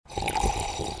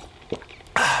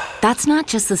That's not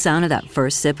just the sound of that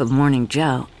first sip of Morning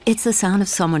Joe. It's the sound of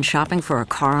someone shopping for a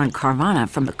car on Carvana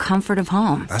from the comfort of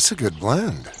home. That's a good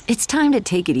blend. It's time to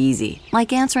take it easy,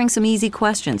 like answering some easy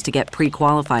questions to get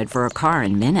pre-qualified for a car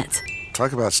in minutes.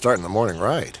 Talk about starting the morning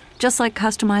right. Just like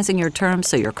customizing your terms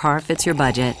so your car fits your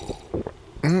budget.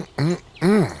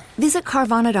 Visit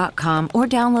Carvana.com or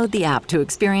download the app to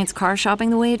experience car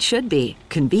shopping the way it should be.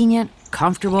 Convenient,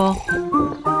 comfortable.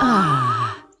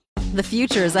 The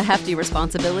future is a hefty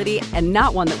responsibility and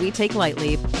not one that we take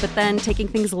lightly. But then taking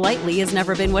things lightly has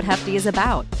never been what Hefty is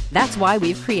about. That's why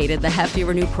we've created the Hefty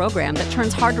Renew program that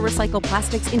turns hard-to-recycle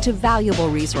plastics into valuable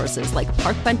resources like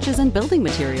park benches and building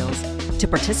materials. To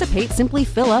participate, simply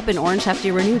fill up an orange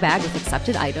Hefty Renew bag with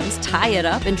accepted items, tie it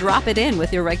up, and drop it in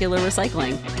with your regular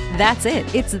recycling. That's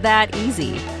it. It's that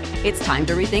easy. It's time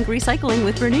to rethink recycling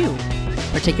with Renew.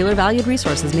 Particular valued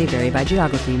resources may vary by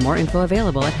geography. More info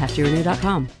available at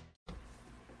heftyrenew.com.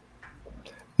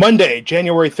 Monday,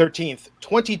 January 13th,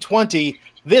 2020.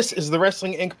 This is the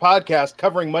Wrestling Inc. podcast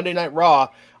covering Monday Night Raw.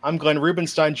 I'm Glenn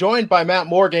Rubenstein, joined by Matt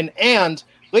Morgan. And,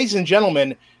 ladies and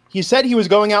gentlemen, he said he was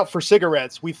going out for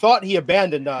cigarettes. We thought he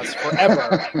abandoned us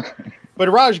forever. But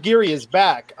Raj Giri is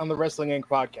back on the Wrestling Inc.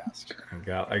 podcast.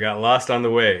 I got lost on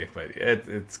the way, but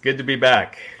it's good to be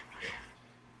back.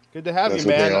 Good to have you,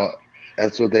 man.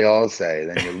 That's what they all say.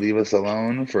 Then you leave us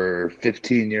alone for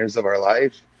 15 years of our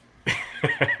life.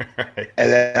 Right.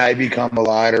 And then I become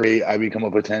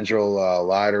a potential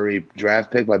lottery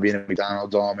draft pick by being a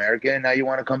McDonald's All-American. And now you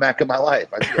want to come back in my life.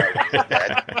 I see how you did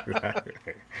that.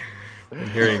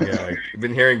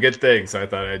 Been hearing good things, so I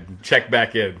thought I'd check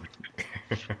back in.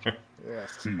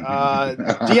 Yes.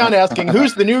 Dion asking,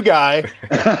 who's the new guy?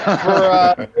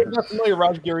 For not familiar,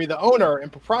 Raj Giri, the owner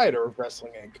and proprietor of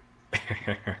Wrestling Inc.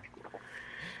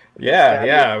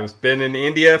 Yeah. I was been in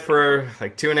India for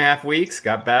like 2.5 weeks.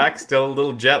 Got back, still a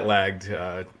little jet lagged.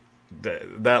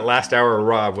 That last hour of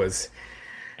Raw was,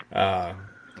 it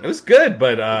was good,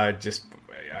 but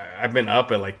I've been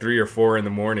up at like 3 or 4 in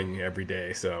the morning every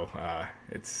day, so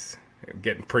it's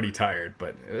getting pretty tired.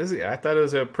 But I thought it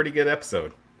was a pretty good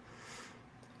episode.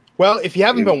 Well, if you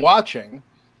haven't been watching,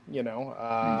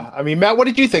 I mean, Matt, what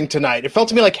did you think tonight? It felt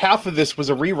to me like half of this was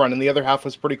a rerun and the other half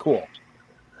was pretty cool.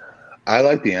 I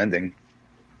like the ending.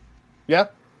 Yeah,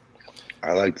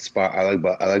 I like the spot. I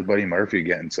like Buddy Murphy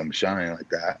getting some shine like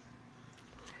that.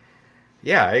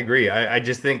 Yeah, I agree. I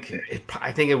just think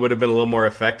it would have been a little more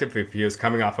effective if he was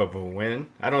coming off of a win.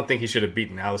 I don't think he should have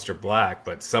beaten Aleister Black,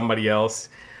 but somebody else.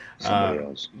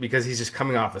 Because he's just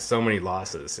coming off of so many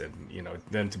losses, and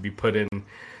then to be put in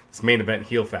this main event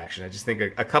heel faction, I just think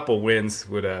a couple wins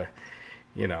would I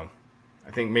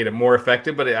think made it more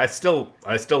effective. But I still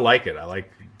like it. I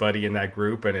like Buddy in that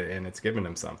group, and it's giving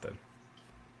him something.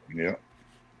 Yeah,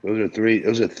 those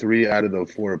are three out of the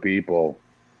 4 people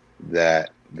that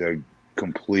they're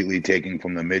completely taking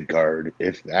from the mid card,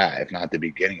 if not the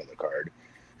beginning of the card,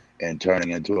 and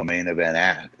turning into a main event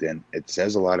act. And it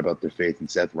says a lot about their faith in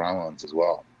Seth Rollins as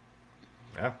well.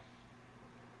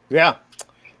 Yeah.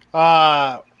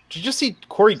 Did you just see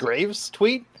Corey Graves'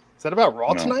 tweet? Is that about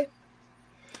Raw tonight?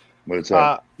 What is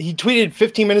that? He tweeted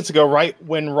 15 minutes ago, right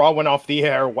when Raw went off the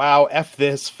air, "Wow, F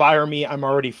this, fire me, I'm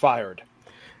already fired."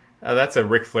 That's a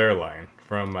Ric Flair line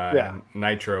from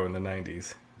Nitro in the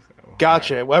 90s. So,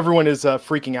 gotcha. Well, everyone is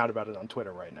freaking out about it on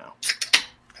Twitter right now.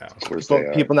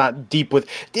 People not deep with.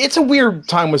 It's a weird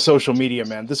time with social media,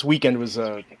 man. This weekend was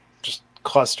just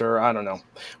cluster. I don't know.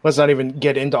 Let's not even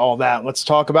get into all that. Let's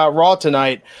talk about Raw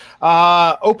tonight.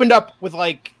 Opened up with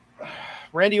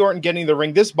Randy Orton getting the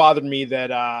ring. This bothered me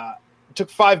that it took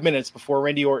 5 minutes before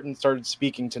Randy Orton started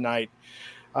speaking tonight.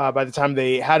 By the time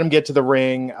they had him get to the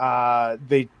ring,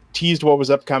 they teased what was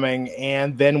upcoming,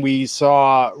 and then we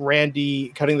saw Randy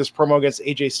cutting this promo against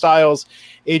AJ Styles,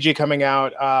 AJ coming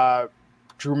out,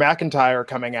 Drew McIntyre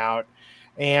coming out,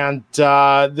 and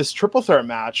this triple threat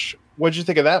match. What did you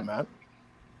think of that, Matt?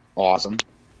 Awesome.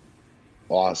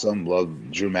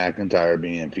 Love Drew McIntyre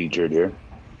being featured here.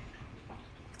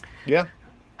 Yeah.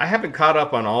 I haven't caught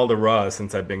up on all the Raw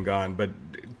since I've been gone, but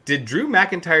did Drew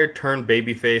McIntyre turn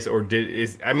babyface, or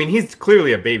he's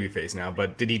clearly a babyface now,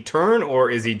 but did he turn,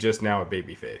 or is he just now a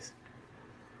babyface?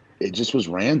 It just was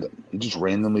random. He just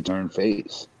randomly turned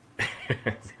face.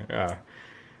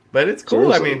 But it's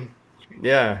cool. Seriously. I mean,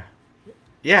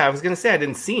 yeah. I was gonna say I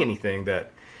didn't see anything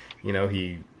that,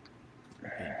 he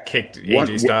kicked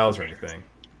AJ Styles or anything.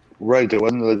 Right, there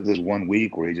wasn't like this 1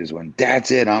 week where he just went, "That's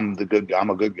it, I'm a good guy."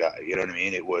 You know what I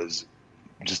mean? It was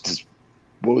just this.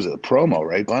 What was it? A promo,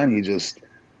 right, Glenn? He just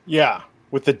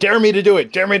with the dare me to do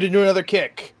another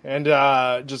kick, and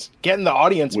just getting the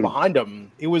audience behind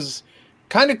him. It was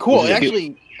kind of cool.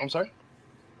 I'm sorry.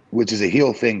 which is a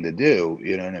heel thing to do.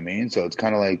 You know what I mean? So it's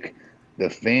kind of like the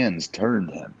fans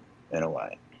turned him in a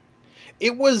way.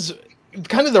 It was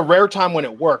kind of the rare time when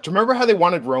it worked. Remember how they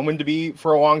wanted Roman to be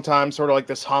for a long time, sort of like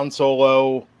this Han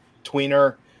Solo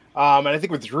tweener? And I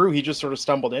think with Drew, he just sort of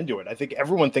stumbled into it. I think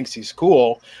everyone thinks he's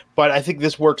cool, but I think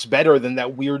this works better than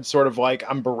that weird sort of like,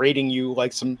 I'm berating you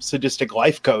like some sadistic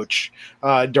life coach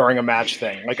during a match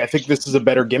thing. Like, I think this is a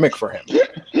better gimmick for him.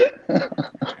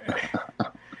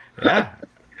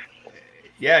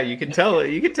 Yeah, you can tell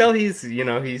he's, you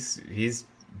know, he's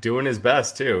doing his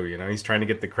best too. You know, he's trying to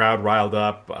get the crowd riled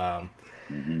up.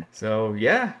 So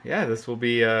yeah, this will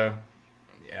be,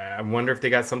 I wonder if they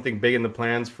got something big in the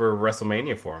plans for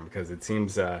WrestleMania for him, because it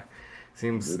seems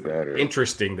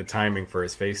interesting, the timing for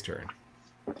his face turn.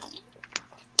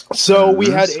 So we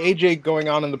had AJ going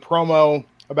on in the promo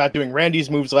about doing Randy's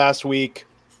moves last week.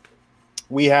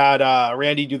 We had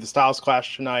Randy do the Styles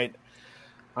Clash tonight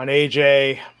on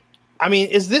AJ. I mean,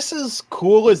 is this as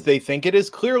cool as they think it is?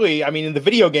 Clearly, I mean, in the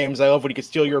video games, I love when you can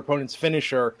steal your opponent's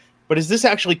finisher, but is this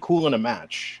actually cool in a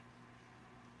match?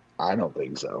 I don't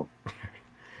think so.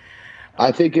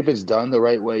 I think if it's done the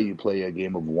right way, you play a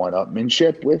game of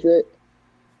one-upmanship with it,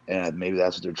 and maybe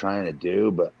that's what they're trying to do,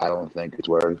 but I don't think it's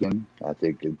working. I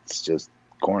think it's just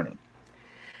corny.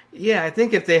 Yeah, I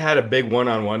think if they had a big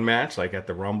one-on-one match, like at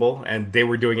the Rumble, and they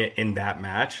were doing it in that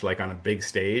match, like on a big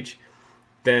stage,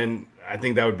 then I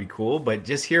think that would be cool. But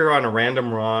just here on a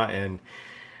random Raw and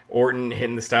Orton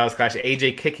hitting the Styles Clash,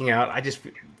 AJ kicking out,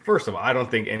 first of all, I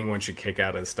don't think anyone should kick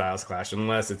out of the Styles Clash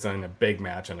unless it's in a big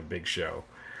match on a big show.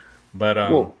 But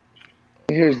well,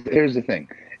 here's the thing.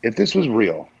 If this was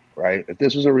real, right? If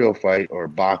this was a real fight or a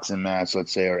boxing match,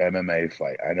 let's say, or MMA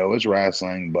fight, I know it's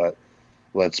wrestling, but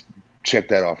let's check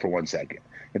that off for 1 second.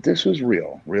 If this was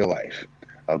real life,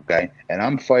 okay, and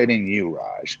I'm fighting you,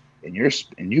 Raj,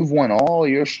 and you've won all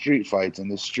your street fights in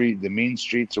the mean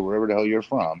streets or wherever the hell you're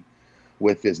from,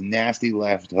 with this nasty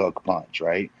left hook punch,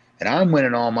 right? And I'm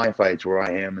winning all my fights where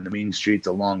I am in the mean streets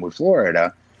along with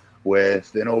Florida,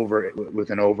 with an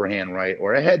overhand right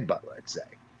or a headbutt, let's say.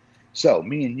 So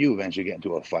me and you eventually get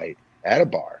into a fight at a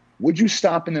bar. Would you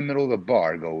stop in the middle of the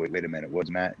bar and go, wait a minute,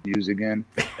 what's Matt use again?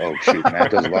 Oh shoot,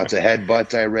 Matt does lots of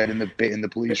headbutts. I read in the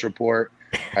police report.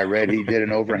 I read he did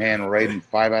an overhand right in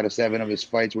 5 out of 7 of his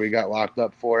fights where he got locked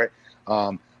up for it.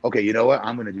 Okay, you know what?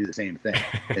 I'm going to do the same thing.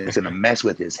 And it's going to mess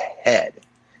with his head.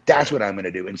 That's what I'm going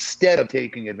to do. Instead of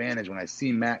taking advantage when I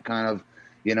see Matt kind of,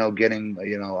 getting,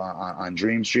 on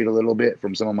Dream Street a little bit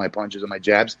from some of my punches and my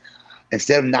jabs,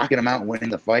 instead of knocking him out and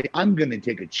winning the fight, I'm going to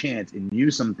take a chance and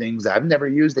use some things that I've never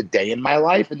used a day in my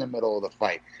life in the middle of the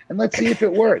fight. And let's see if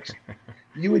it works.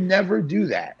 You would never do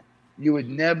that.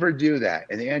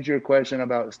 And to answer your question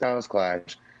about Styles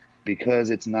Clash, because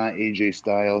it's not AJ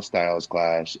Styles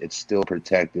Clash, it's still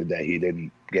protected that he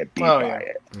didn't get beat by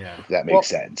it. Yeah. If that makes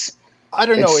sense. I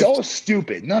don't know. It's so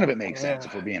stupid. None of it makes sense,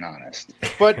 if we're being honest.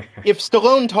 But if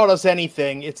Stallone taught us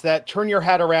anything, it's that turn your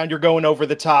hat around, you're going over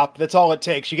the top. That's all it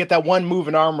takes. You get that one move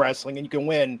in arm wrestling and you can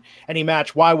win any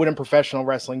match. Why wouldn't professional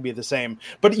wrestling be the same?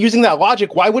 But using that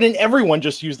logic, why wouldn't everyone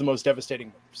just use the most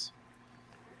devastating moves?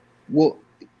 Well,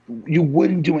 you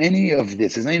wouldn't do any of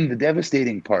this. It's not even the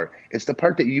devastating part. It's the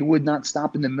part that you would not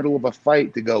stop in the middle of a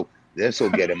fight to go, this will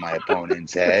get in my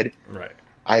opponent's head. Right.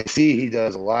 I see he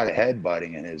does a lot of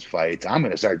headbutting in his fights. I'm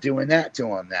going to start doing that to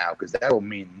him now because that will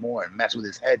mean more and mess with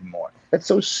his head more. That's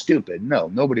so stupid. No,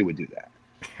 nobody would do that.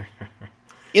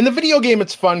 In the video game,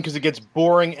 it's fun because it gets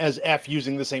boring as F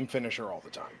using the same finisher all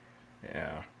the time.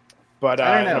 Yeah. But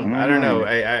I don't know.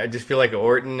 I just feel like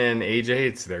Orton and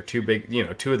AJ, they're too big,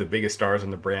 two of the biggest stars in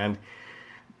the brand.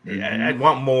 Mm-hmm. I'd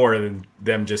want more than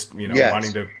them just,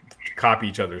 wanting to copy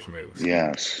each other's moves.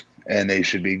 Yes. And they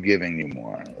should be giving you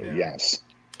more. Yeah. Yes.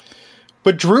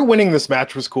 But Drew winning this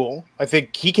match was cool. I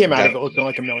think he came out of it looking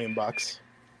like $1 million.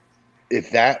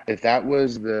 If that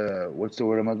was what's the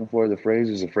word I'm looking for? The phrase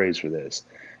is a phrase for this.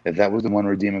 If that was the one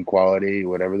redeeming quality,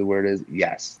 whatever the word is,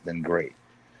 yes, then great.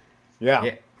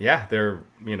 Yeah. Yeah, they're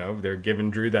giving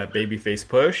Drew that babyface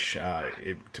push.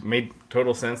 It made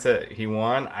total sense that he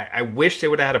won. I wish they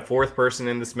would have had a fourth person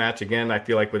in this match again. I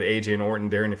feel like with AJ and Orton,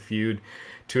 they're in a feud.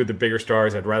 Two of the bigger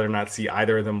stars. I'd rather not see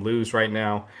either of them lose right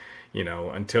now.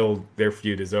 Until their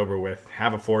feud is over with,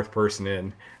 have a fourth person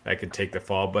in that could take the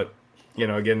fall. But,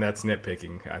 again, that's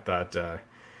nitpicking. I thought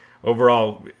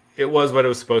overall it was what it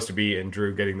was supposed to be, and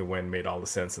Drew getting the win made all the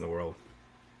sense in the world.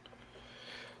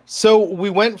 So we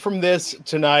went from this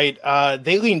tonight.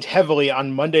 They leaned heavily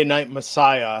on Monday Night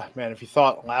Messiah. Man, if you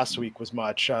thought last week was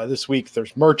much, this week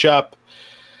there's merch up.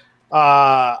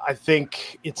 I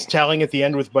think it's telling at the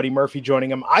end with Buddy Murphy joining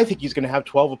him. I think he's going to have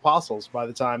 12 apostles by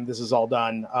the time this is all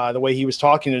done. The way he was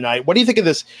talking tonight. What do you think of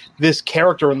this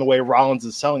character and the way Rollins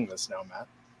is selling this now, Matt?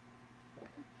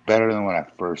 Better than what I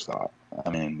first thought. I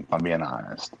mean, if I'm being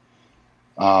honest.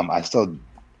 I still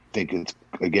think it's,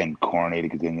 again, corny to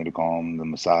continue to call him the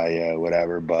Messiah,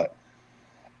 whatever, but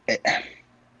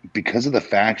because of the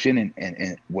faction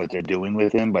and what they're doing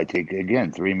with him by taking,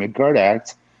 again, 3 mid-card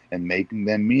acts and making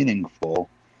them meaningful,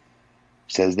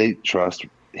 says they trust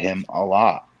him a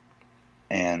lot.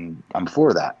 And I'm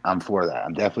for that. I'm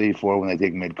definitely for when they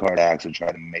take mid-card acts and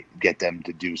try to get them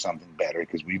to do something better,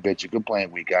 because we bitch and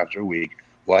complain week after week.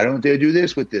 Why don't they do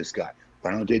this with this guy?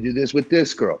 Why don't they do this with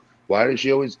this girl? Why does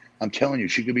she always – I'm telling you,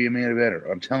 she could be a main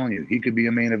eventer. I'm telling you, he could be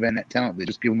a main event talent. They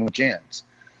just give him a chance.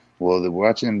 Well, they're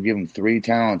watching them give him 3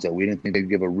 talents that we didn't think they'd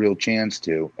give a real chance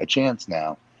to, a chance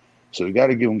now. So we got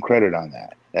to give them credit on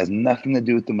that. It has nothing to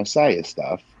do with the Messiah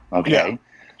stuff, okay?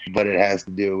 Yeah. But it has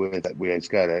to do with – we just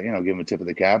got to, give them a tip of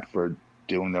the cap for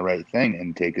doing the right thing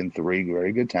and taking 3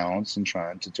 very good talents and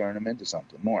trying to turn them into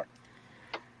something more.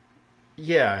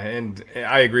 Yeah, and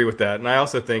I agree with that. And I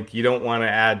also think you don't want to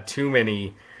add too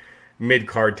many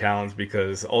mid-card talents,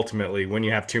 because ultimately when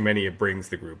you have too many, it brings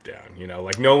the group down.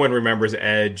 Like no one remembers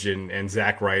Edge and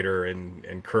Zack Ryder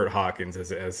and Kurt Hawkins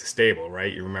as stable,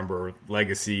 right? You remember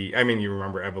Legacy. I mean, you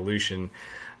remember Evolution,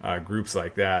 groups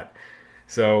like that.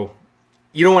 So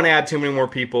you don't want to add too many more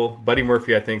people. Buddy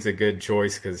Murphy, I think, is a good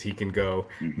choice because he can go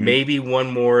maybe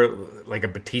one more, like a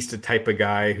Batista type of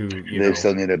guy who, they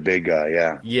still need a big guy,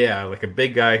 yeah. Yeah, like a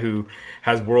big guy who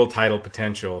has world title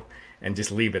potential, and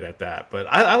just leave it at that. But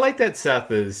I like that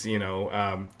Seth is,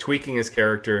 tweaking his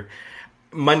character.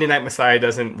 Monday Night Messiah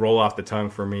doesn't roll off the tongue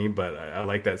for me, but I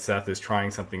like that Seth is trying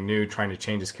something new, trying to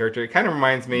change his character. It kind of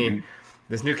reminds me,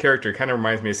 this new character kind of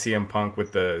reminds me of CM Punk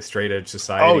with the Straight Edge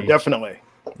Society. Oh, definitely.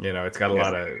 It's got a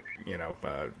lot of,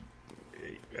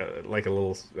 like a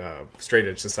little Straight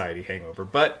Edge Society hangover.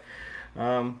 But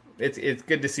it's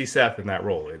good to see Seth in that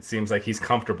role. It seems like he's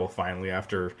comfortable finally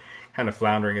after kind of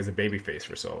floundering as a babyface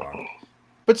for so long.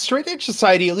 But Straight Edge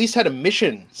Society at least had a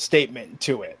mission statement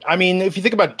to it. I mean, if you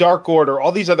think about Dark Order,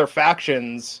 all these other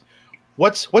factions,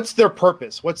 what's their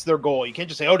purpose? What's their goal? You can't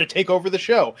just say, to take over the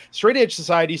show. Straight Edge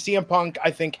Society, CM Punk,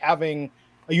 I think having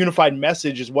a unified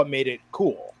message is what made it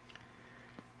cool.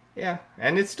 Yeah,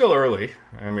 and it's still early.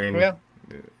 I mean,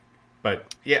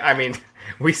 but yeah, I mean,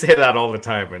 we say that all the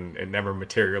time and it never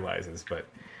materializes. But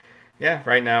yeah,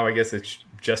 right now, I guess it's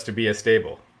just to be a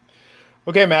stable.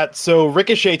 Okay, Matt. So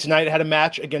Ricochet tonight had a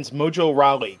match against Mojo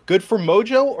Rawley. Good for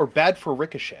Mojo or bad for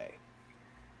Ricochet?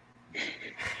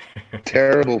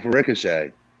 Terrible for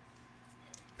Ricochet.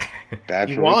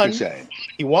 Bad for Ricochet.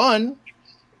 He won.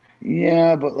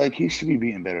 Yeah, but he should be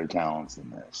beating better talents than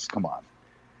this. Come on.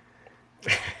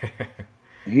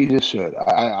 He just should.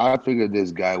 I figured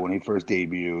this guy when he first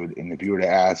debuted, and if you were to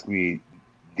ask me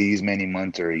these many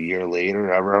months or a year later,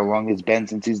 however long it's been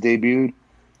since he's debuted,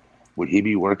 would he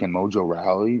be working Mojo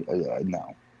Rawley?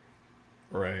 No.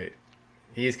 Right.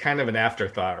 He's kind of an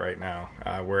afterthought right now.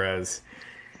 Whereas,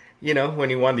 when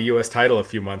he won the U.S. title a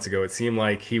few months ago, it seemed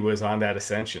like he was on that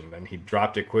ascension, and he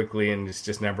dropped it quickly, and it's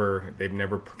just they've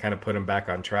never kind of put him back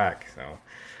on track. So,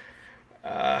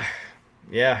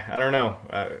 yeah, I don't know.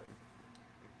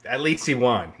 At least he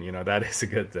won. That is a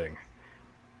good thing.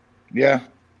 Yeah.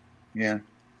 Yeah.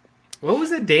 What was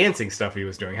the dancing stuff he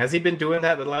was doing? Has he been doing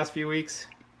that the last few weeks?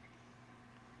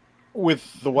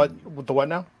 With the what? With the what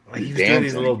now? Like he was doing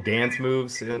these little dance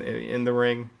moves in the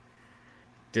ring.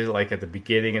 Did it like at the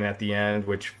beginning and at the end,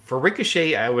 which for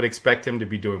Ricochet, I would expect him to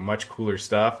be doing much cooler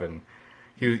stuff. And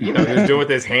he was doing with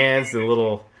his hands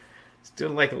doing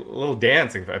like a little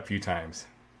dance a few times.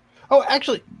 Oh,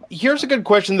 actually, here's a good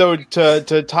question, though,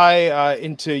 to tie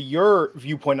into your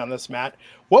viewpoint on this, Matt.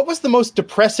 What was the most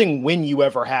depressing win you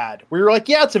ever had? Where you're like,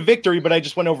 yeah, it's a victory, but I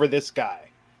just went over this guy.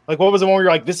 Like, what was the one where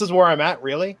you're like, this is where I'm at,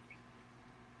 really?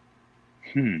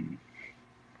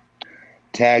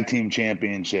 Tag team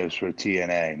championships for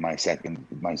TNA, my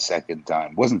second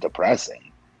time. Wasn't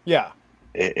depressing. Yeah.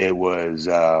 It was,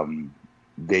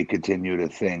 they continue to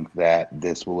think that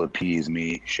this will appease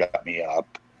me, shut me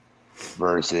up,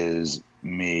 versus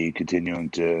me continuing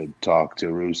to talk to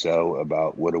Russo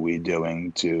about what are we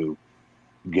doing to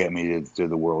get me to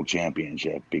the world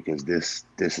championship, because this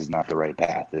is not the right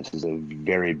path. This is a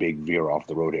very big veer off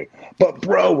the road here. But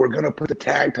bro, we're gonna put the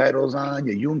tag titles on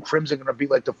you. You and Crimson are gonna be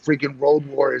like the freaking Road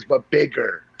Warriors, but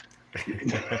bigger.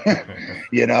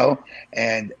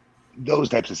 And those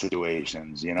types of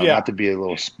situations, not to be a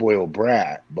little spoiled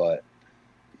brat, but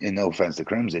no offense to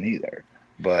Crimson either.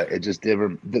 But it just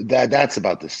never. That's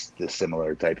about the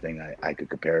similar type thing I could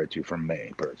compare it to from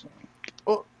me personally.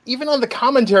 Well, even on the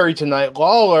commentary tonight,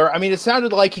 Lawler, I mean, it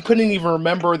sounded like he couldn't even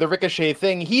remember the Ricochet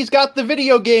thing. He's got the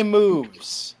video game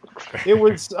moves. It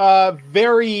was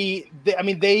very. I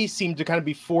mean, they seem to kind of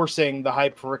be forcing the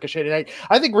hype for Ricochet tonight.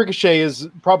 I think Ricochet is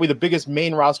probably the biggest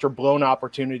main roster blown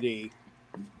opportunity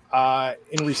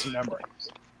in recent memory.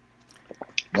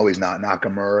 No, he's not.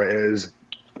 Nakamura is.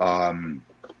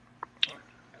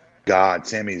 God,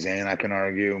 Sami Zayn, I can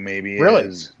argue, maybe really?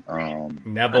 Is.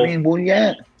 Neville. I mean, well,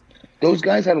 yeah. Those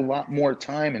guys had a lot more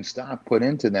time and stock put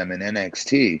into them in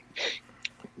NXT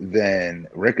than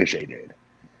Ricochet did.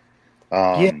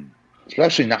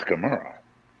 Especially Nakamura.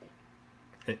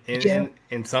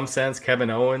 In some sense,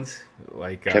 Kevin Owens.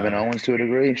 Kevin Owens to a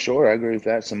degree. Sure, I agree with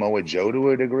that. Samoa Joe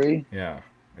to a degree. Yeah.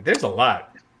 There's a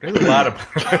lot. There's a lot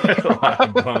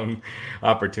of blown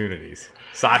opportunities.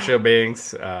 Sasha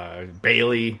Banks,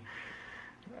 Bayley.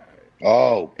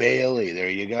 Oh, Bayley. There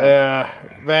you go.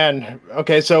 Man.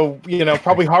 Okay, so,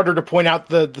 probably harder to point out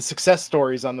the success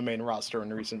stories on the main roster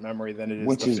in recent memory than it is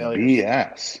which the is failures.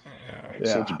 BS.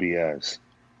 Yeah. Such BS.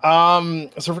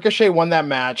 So Ricochet won that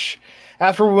match.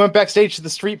 After we went backstage to the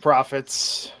Street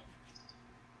Profits,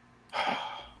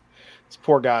 these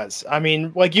poor guys. I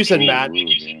mean, like you said, Matt,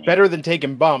 better than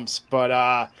taking bumps,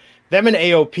 but them and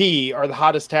AOP are the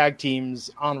hottest tag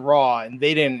teams on Raw, and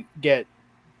they didn't get,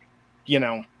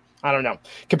 I don't know.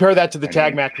 Compare that to the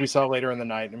tag match we saw later in the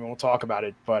night. I mean, we'll talk about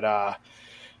it, but I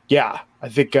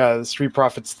think the Street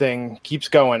Profits thing keeps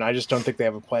going. I just don't think they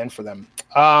have a plan for them.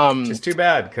 It's too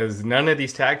bad because none of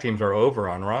these tag teams are over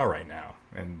on Raw right now,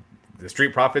 and the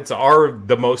Street Profits are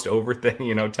the most over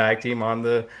thing, tag team on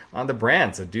the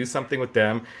brand. So do something with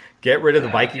them. Get rid of the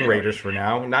Viking Raiders for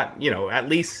now. Not, at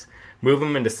least move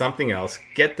them into something else.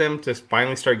 Get them to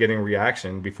finally start getting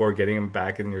reaction before getting them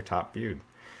back in your top feud.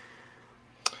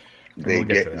 They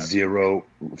get zero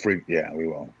free. Yeah, we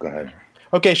will. Go ahead.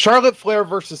 Okay, Charlotte Flair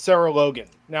versus Sarah Logan.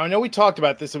 Now, I know we talked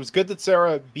about this. It was good that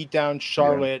Sarah beat down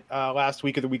Charlotte last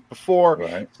week or the week before.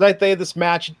 Right. So that day of this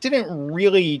match, it didn't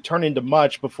really turn into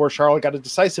much before Charlotte got a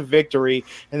decisive victory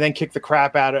and then kicked the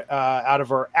crap out of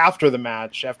her after the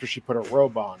match, after she put her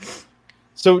robe on.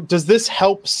 So does this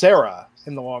help Sarah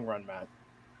in the long run, Matt?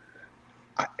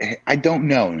 I don't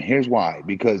know, and here's why.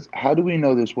 Because how do we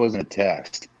know this wasn't a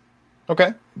test?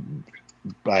 Okay.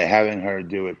 By having her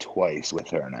do it twice with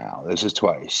her now. This is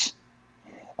twice.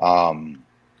 And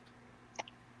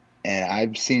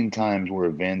I've seen times where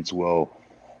Vince will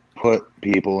put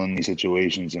people in these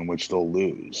situations in which they'll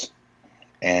lose.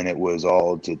 And it was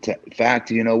all to in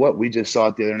fact, you know what? We just saw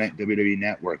it the other night, WWE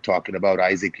Network, talking about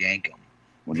Isaac Yankem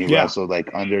when he wrestled like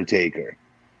Undertaker.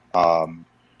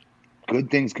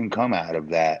 Good things can come out of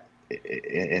that.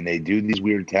 And they do these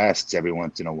weird tests every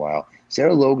once in a while.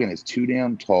 Sarah Logan is too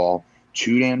damn tall,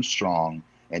 too damn strong,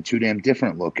 and too damn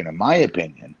different looking, in my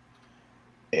opinion.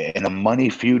 And a money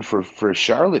feud for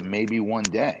Charlotte maybe one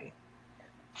day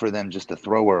for them just to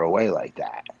throw her away like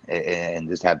that and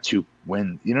just have two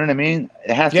win. You know what I mean?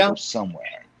 It has to go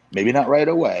somewhere. Maybe not right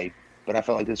away, but I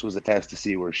felt like this was a test to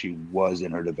see where she was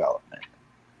in her development.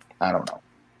 I don't know.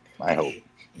 I hope.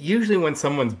 Usually when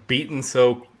someone's beaten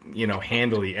so,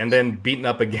 handily and then beaten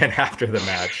up again after the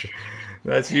match,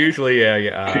 that's usually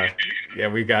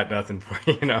we've got nothing for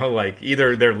like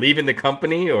either they're leaving the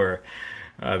company or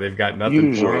they've got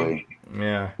nothing for them.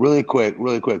 Yeah. Really quick.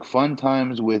 Fun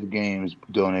Times with Games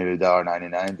donated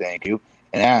 $1.99. Thank you.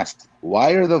 And asked,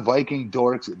 why are the Viking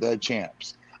Dorks the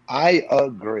champs? I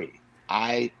agree.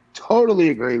 I totally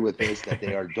agree with this, that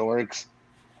they are dorks.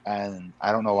 And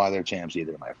I don't know why they're champs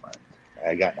either, my friend.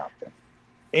 I got nothing.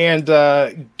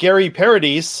 And Gary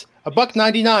Paradise,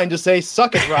 $1.99 to say,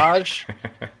 suck it, Raj.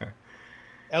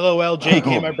 LOL,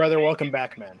 JK, my brother. Welcome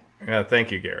back, man. Yeah,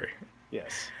 thank you, Gary.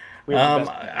 Yes.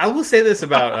 I will say this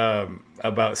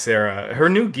about Sarah. Her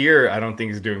new gear, I don't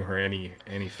think is doing her any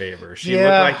favor. She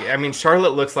looked like,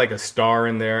 Charlotte looks like a star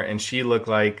in there, and she looked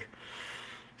like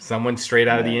someone straight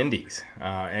out of the Indies.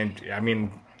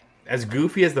 As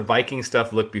goofy as the Viking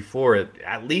stuff looked before,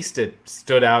 at least it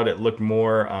stood out. It looked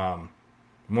more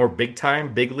big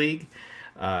time, big league,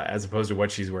 as opposed to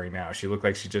what she's wearing now. She looked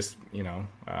like she just,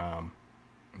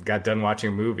 got done watching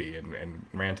a movie and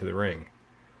ran to the ring.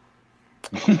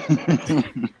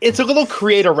 It's a little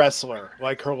creator wrestler,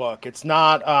 like her look. It's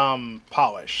not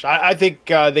polished. I think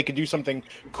they could do something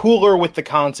cooler with the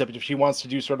concept. If she wants to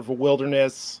do sort of a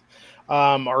wilderness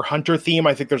or hunter theme,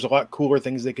 I think there's a lot cooler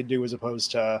things they could do as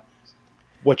opposed to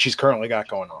what she's currently got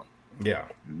going on. Yeah.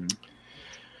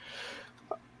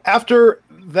 After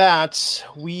that,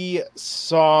 we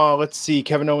saw, let's see,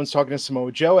 Kevin Owens talking to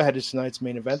Samoa Joe ahead of tonight's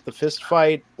main event, the fist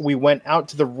fight. We went out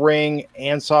to the ring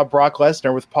and saw Brock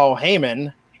Lesnar with Paul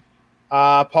Heyman.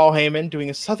 Paul Heyman doing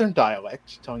a southern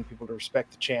dialect, telling people to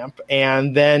respect the champ,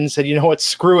 and then said, you know what,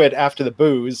 screw it after the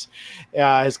booze.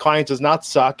 His client does not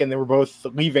suck, and they were both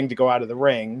leaving to go out of the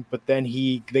ring. But then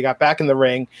they got back in the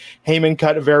ring. Heyman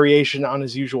cut a variation on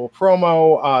his usual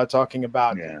promo, talking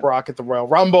about Brock at the Royal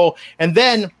Rumble. And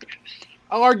then,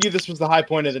 I'll argue this was the high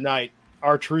point of the night.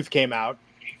 R-Truth came out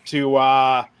to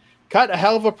cut a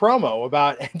hell of a promo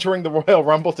about entering the Royal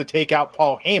Rumble to take out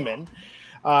Paul Heyman.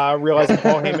 Realizing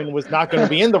Paul Heyman was not going to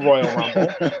be in the Royal Rumble,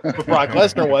 but Brock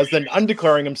Lesnar was, then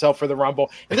undeclaring himself for the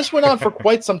Rumble. And this went on for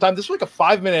quite some time. This was like a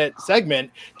 5-minute segment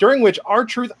during which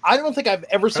R-Truth, I don't think I've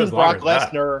ever seen Brock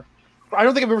Lesnar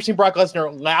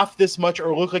laugh this much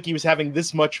or look like he was having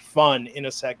this much fun in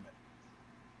a segment.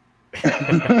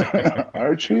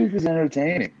 R-Truth is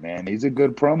entertaining, man. He's a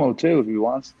good promo too if he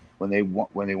wants when they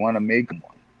want to make him one.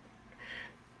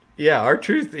 Yeah,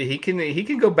 R-Truth, he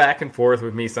can go back and forth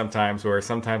with me sometimes, where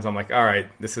sometimes I'm like, all right,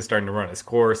 this is starting to run its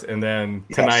course, and then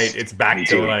tonight it's back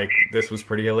to like, this was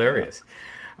pretty hilarious.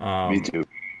 Me too.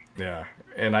 Yeah,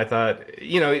 and I thought,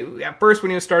 at first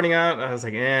when he was starting out, I was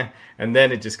like, and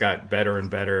then it just got better and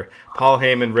better. Paul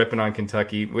Heyman ripping on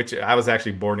Kentucky, which I was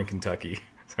actually born in Kentucky.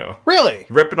 So really?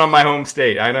 Ripping on my home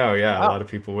state. I know, yeah. Wow. A lot of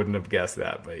people wouldn't have guessed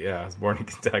that, but yeah, I was born in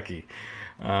Kentucky.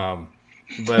 I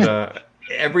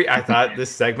thought this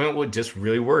segment would just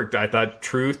really work. I thought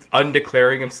Truth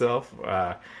undeclaring himself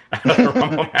the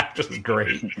Rumble match was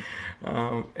great.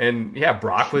 And yeah,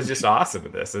 Brock was just awesome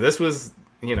in this. So this was,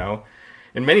 in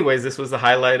many ways, this was the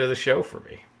highlight of the show for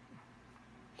me.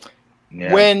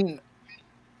 Yeah. When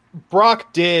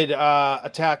Brock did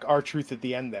attack R-Truth at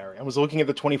the end there and was looking at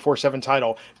the 24/7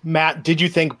 title, Matt, did you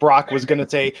think Brock was going to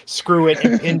say, screw it,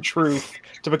 and pin Truth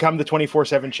to become the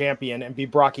 24/7 champion and be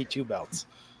Brocky 2 belts?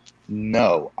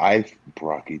 No,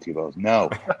 Brocky 2 belts. No,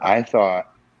 I thought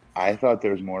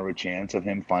there was more of a chance of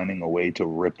him finding a way to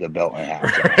rip the belt in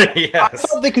half. Yes. I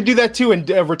thought they could do that too and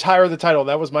retire the title.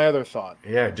 That was my other thought.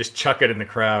 Yeah, just chuck it in the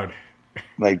crowd.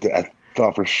 Like I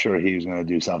thought for sure he was going to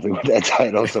do something with that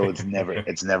title, so it's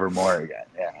never more again.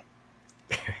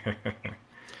 Yeah.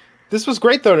 This was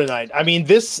great though tonight. I mean,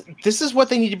 this is what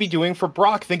they need to be doing for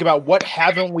Brock. Think about what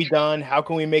haven't we done? How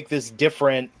can we make this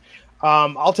different?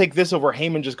 I'll take this over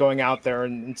Heyman just going out there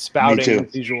and spouting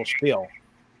his usual spiel.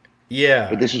 Yeah.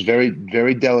 But this is very,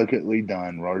 very delicately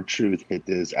done. R-Truth hit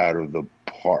this out of the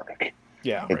park.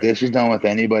 Yeah. If this was done with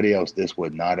anybody else, this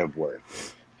would not have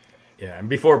worked. Yeah, and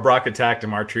before Brock attacked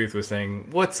him, R-Truth was saying,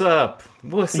 "What's up?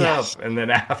 What's up?" And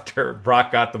then after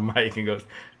Brock got the mic and goes,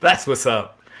 "That's what's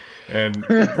up." And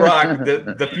Brock,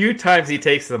 the few times he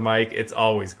takes the mic, it's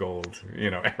always gold.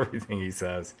 Everything he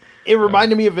says. It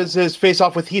reminded me of his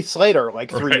face-off with Heath Slater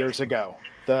like 3 years ago.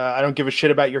 The "I don't give a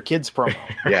shit about your kids" promo.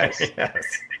 Yes. Yes.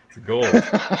 It's gold.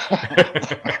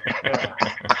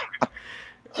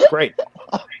 Great.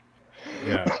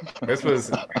 Yeah. This was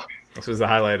the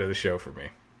highlight of the show for me.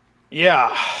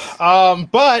 Yeah.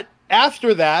 But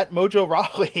after that, Mojo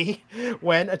Rawley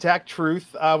attacked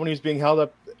Truth when he was being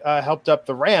helped up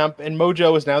the ramp, and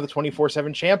Mojo is now the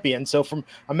 24/7 champion. So from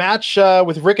a match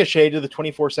with Ricochet to the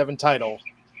 24/7 title,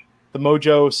 the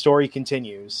Mojo story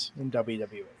continues in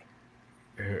WWE.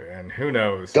 And who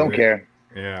knows? Don't care.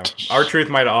 Yeah. R-Truth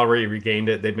might have already regained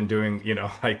it. They've been doing,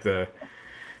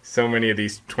 so many of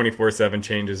these 24/7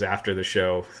 changes after the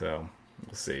show. So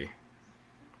we'll see.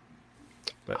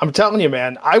 But I'm telling you,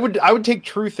 man, I would take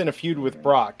Truth in a feud with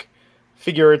Brock.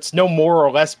 Figure it's no more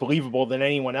or less believable than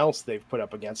anyone else they've put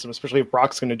up against him, especially if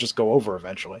Brock's going to just go over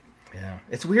eventually. Yeah.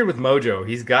 It's weird with Mojo.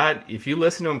 If you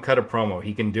listen to him cut a promo,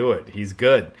 he can do it. He's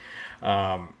good.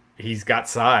 He's got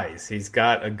size. He's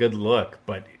got a good look,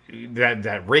 but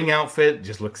that ring outfit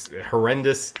just looks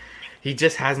horrendous. He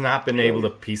just has not been able to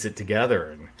piece it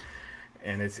together.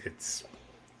 And it's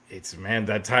man,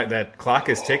 that clock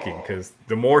is ticking, because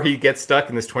the more he gets stuck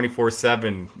in this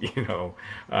 24/7,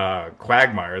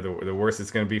 quagmire, the worse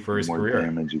it's going to be for his career.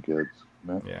 Damage he gets.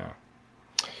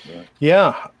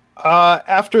 Yeah.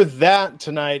 After that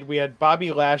tonight, we had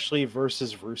Bobby Lashley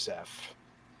versus Rusev.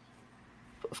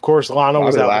 Of course, Lana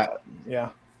was out. Yeah.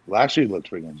 Lashley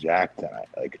looked freaking jacked tonight,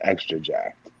 like extra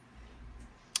jacked.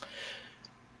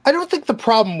 I don't think the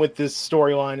problem with this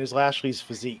storyline is Lashley's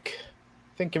physique.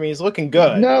 He's looking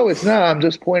good. No, it's not. I'm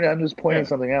just pointing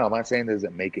something out. I'm not saying does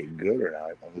it make it good or not.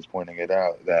 I'm just pointing it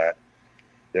out that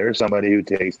there's somebody who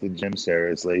takes the gym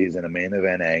seriously. He's in a main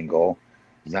event angle.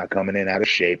 He's not coming in out of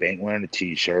shape. Ain't wearing a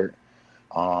t-shirt.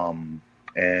 And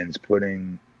is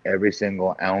putting every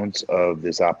single ounce of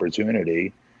this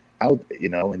opportunity out,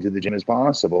 into the gym as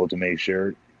possible to make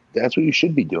sure that's what you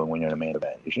should be doing when you're in a main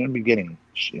event. You shouldn't be getting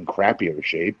in crappier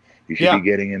shape. You should be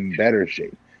getting in better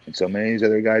shape. And so many of these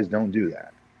other guys don't do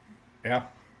that. Yeah.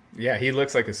 Yeah, he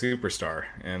looks like a superstar.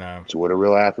 And it's what a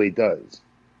real athlete does.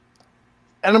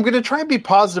 And I'm going to try and be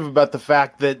positive about the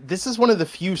fact that this is one of the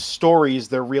few stories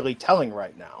they're really telling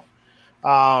right now.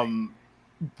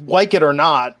 Like it or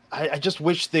not, I just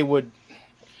wish they would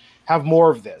have more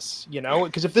of this,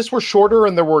 because if this were shorter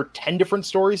and there were 10 different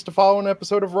stories to follow an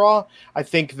episode of Raw, I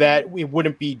think that it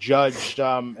wouldn't be judged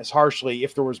as harshly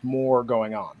if there was more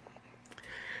going on.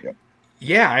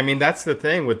 Yeah, I mean, that's the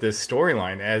thing with this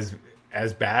storyline.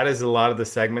 As bad as a lot of the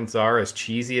segments are, as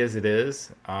cheesy as it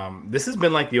is, this has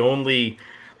been like the only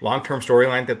long-term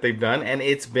storyline that they've done, and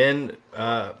it's been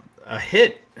a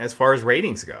hit as far as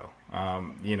ratings go.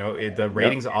 The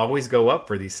ratings always go up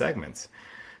for these segments.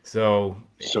 So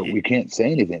we can't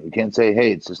say anything. We can't say,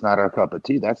 hey, it's just not our cup of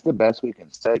tea. That's the best we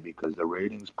can say because the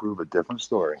ratings prove a different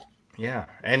story. Yeah.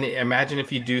 And imagine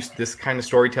if you do this kind of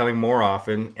storytelling more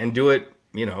often and do it,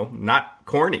 not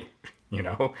corny,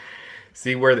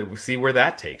 see where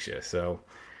that takes you. So,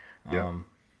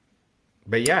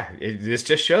 but yeah, this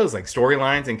just shows like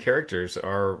storylines and characters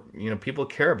are, people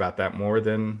care about that more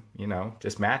than,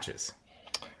 just matches.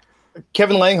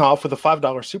 Kevin Langhoff with a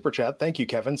 $5 super chat. Thank you,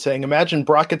 Kevin. Saying, imagine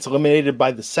Brock gets eliminated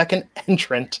by the second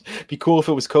entrant. Be cool if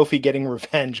it was Kofi getting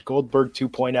revenge. Goldberg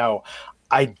 2.0.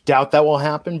 I doubt that will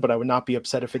happen, but I would not be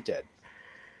upset if it did.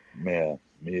 Yeah,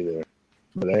 me either.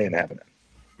 But that ain't happening.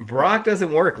 Brock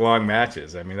doesn't work long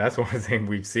matches. I mean, that's one thing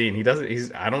we've seen.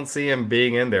 I don't see him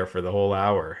being in there for the whole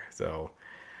hour. So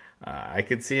I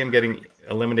could see him getting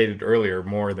eliminated earlier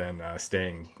more than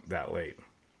staying that late.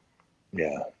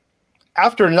 Yeah.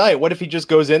 After tonight, what if he just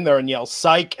goes in there and yells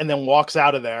psych and then walks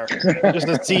out of there just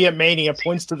to see it Mania,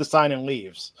 points to the sign and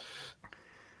leaves?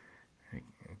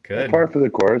 Good. Part for the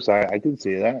course. I can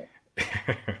see that.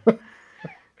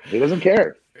 He doesn't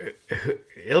care.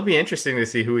 It'll be interesting to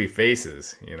see who he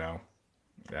faces,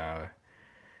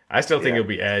 I still think it'll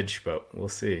be Edge, but we'll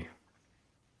see.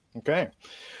 Okay.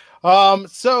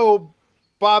 So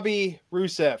Bobby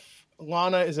Rusev.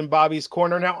 Lana is in Bobby's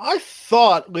corner. Now, I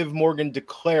thought Liv Morgan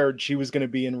declared she was going to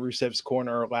be in Rusev's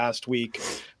corner last week.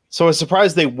 So I was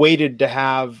surprised they waited to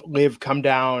have Liv come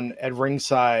down at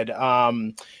ringside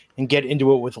and get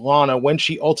into it with Lana. When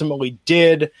she ultimately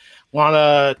did,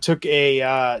 Lana took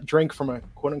a drink from a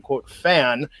quote-unquote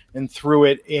fan and threw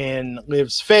it in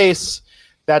Liv's face.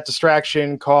 That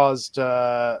distraction caused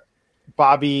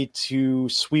Bobby to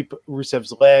sweep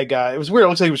Rusev's leg. It was weird. It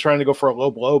looks like he was trying to go for a low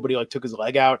blow, but he took his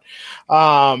leg out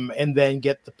and then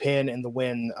get the pin and the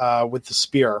win with the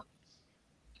spear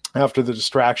after the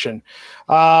distraction.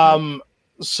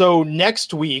 So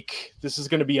next week, this is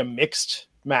going to be a mixed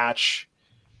match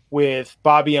with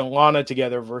Bobby and Lana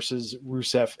together versus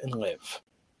Rusev and Liv.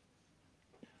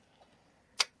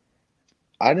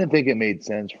 I didn't think it made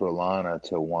sense for Lana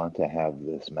to want to have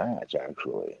this match,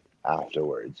 actually,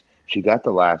 afterwards. She got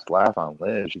the last laugh on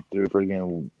Liv. She threw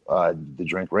friggin' the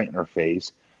drink right in her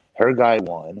face. Her guy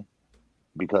won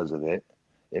because of it.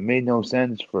 It made no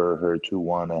sense for her to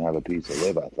want to have a piece of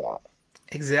Liv, I thought.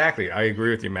 Exactly. I agree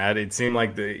with you, Matt. It seemed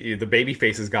like the baby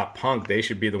faces got punked. They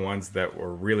should be the ones that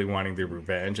were really wanting the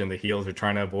revenge, and the heels are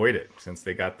trying to avoid it since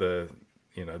they got the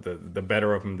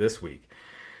better of them this week.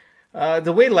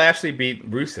 The way Lashley beat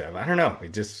Rusev, I don't know.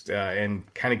 It just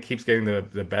and kind of keeps getting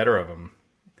the better of him.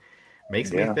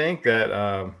 Makes me think that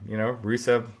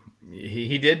Rusev,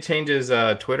 he did change his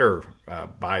Twitter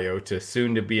bio to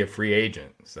soon to be a free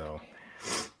agent. So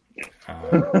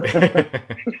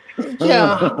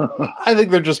yeah, I think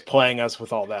they're just playing us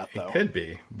with all that, though. It could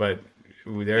be, but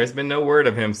there has been no word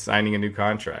of him signing a new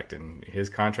contract, and his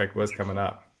contract was coming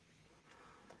up.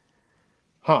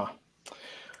 Huh.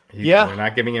 We're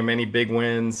not giving him any big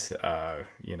wins.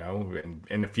 In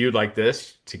a feud like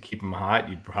this, to keep him hot,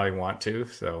 you'd probably want to.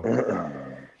 So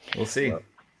we'll see.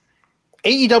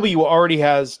 AEW already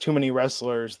has too many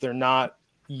wrestlers they're not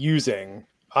using.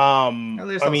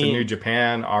 There's also New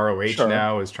Japan. ROH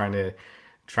now is trying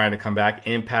to come back.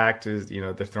 Impact is,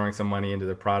 they're throwing some money into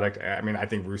the product. I mean, I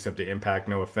think Rusev to Impact,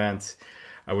 no offense,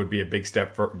 would be a big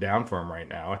step down for him right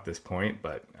now at this point.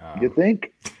 But you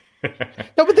think?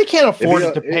 No, but they can't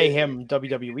afford to pay him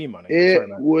WWE money. It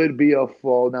would be a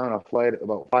fall down a flight,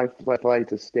 about 5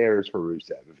 flights of stairs for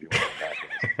Rusev if you want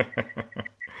that.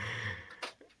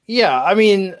 Yeah, I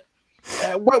mean,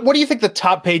 what do you think the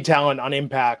top paid talent on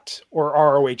Impact or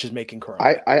ROH is making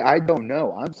currently? I don't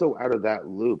know. I'm so out of that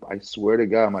loop. I swear to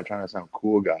God, I'm not trying to sound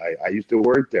cool, guy. I used to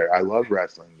work there. I love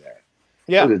wrestling there.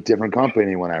 Yeah. It was a different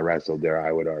company when I wrestled there,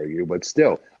 I would argue. But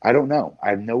still, I don't know. I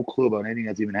have no clue about anything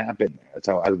that's even happened. That's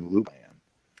how out of the loop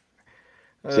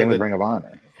I am. Same with Ring of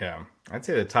Honor. Yeah. I'd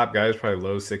say the top guy is probably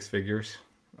low six figures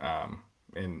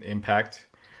in Impact.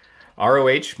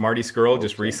 ROH, Marty Scurll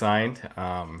just re-signed.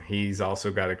 He's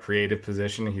also got a creative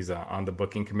position. He's on the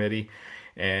booking committee.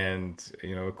 And,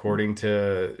 according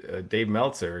to Dave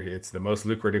Meltzer, it's the most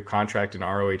lucrative contract in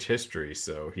ROH history.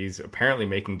 So he's apparently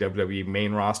making WWE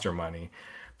main roster money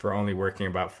for only working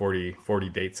about 40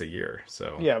 dates a year.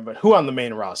 So yeah, but who on the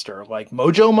main roster? Like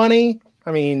Mojo money?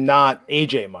 I mean, not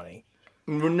AJ money.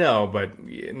 No, but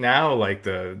now like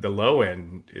the low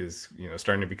end is,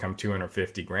 starting to become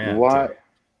 $250,000.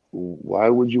 Why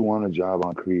would you want a job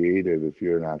on creative if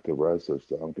you're an active wrestler?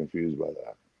 So I'm confused by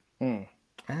that.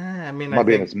 I mean, I'm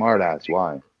being a smart ass.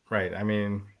 Why? Right. I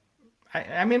mean,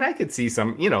 I could see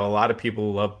some, a lot of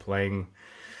people love playing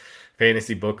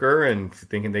fantasy booker and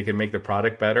thinking they can make the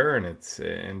product better.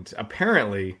 And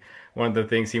apparently one of the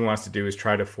things he wants to do is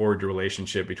try to forge a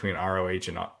relationship between ROH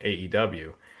and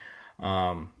AEW,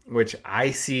 which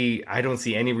I don't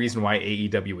see any reason why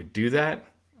AEW would do that.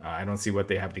 I don't see what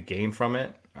they have to gain from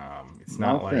it. It's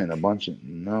not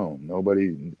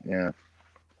nobody. Yeah.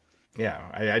 Yeah,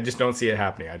 I just don't see it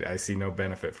happening. I see no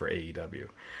benefit for AEW.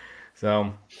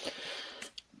 So,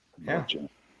 yeah. Gotcha.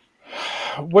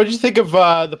 What did you think of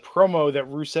the promo that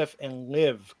Rusev and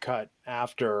Liv cut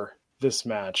after this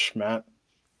match, Matt?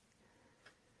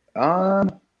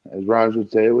 As Raj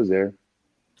would say, it was there.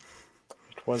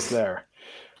 It was there.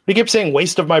 He kept saying,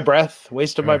 waste of my breath,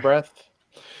 waste of my breath.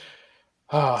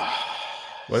 Wasn't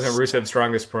Rusev's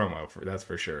strongest promo, that's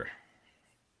for sure.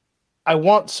 I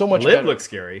want so much Liv better. Looked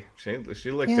scary. She looked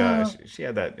she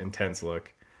had that intense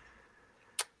look.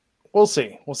 We'll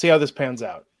see. We'll see how this pans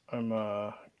out.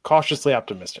 I'm cautiously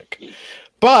optimistic.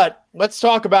 But let's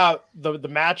talk about the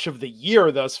match of the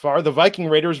year thus far, the Viking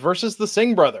Raiders versus the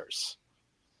Singh brothers.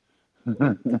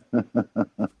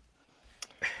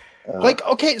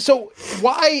 Okay, so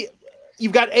why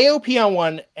you've got AOP on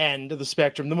one end of the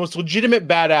spectrum, the most legitimate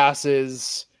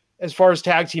badasses as far as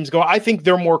tag teams go. I think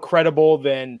they're more credible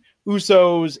than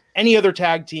Usos, any other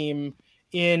tag team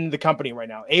in the company right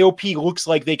now. AOP looks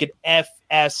like they could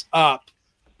FS up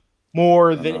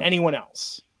more than anyone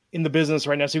else in the business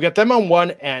right now. So you've got them on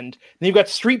one end, and you've got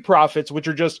Street Profits, which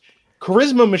are just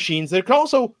charisma machines that can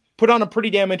also put on a pretty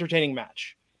damn entertaining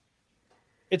match.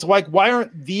 It's like, why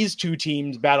aren't these two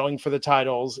teams battling for the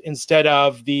titles instead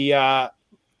of the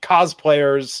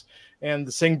cosplayers and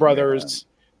the Singh brothers,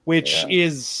 which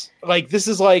is like, this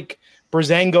is like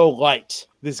Breezango light,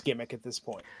 this gimmick at this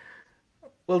point.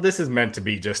 Well, this is meant to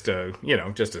be just a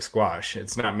squash.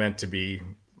 It's not meant to be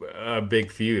a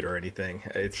big feud or anything.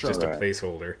 It's just a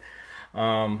placeholder.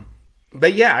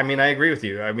 But yeah, I mean, I agree with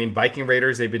you. I mean, Viking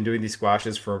Raiders, they've been doing these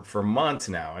squashes for months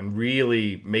now and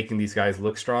really making these guys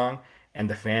look strong. And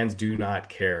the fans do not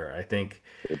care. I think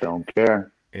they don't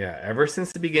care. Yeah, ever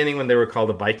since the beginning when they were called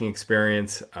the Viking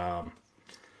Experience,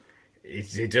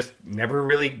 it just never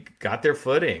really got their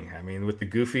footing. I mean, with the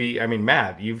goofy. I mean,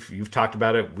 Matt, you've talked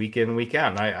about it week in, week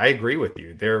out, and I agree with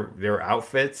you. Their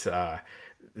outfits,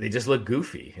 they just look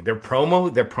goofy. Their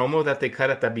promo that they cut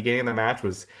at the beginning of the match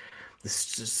was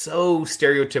so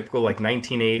stereotypical, like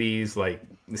 1980s, like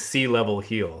C-level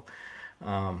heel.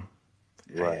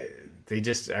 Right. They're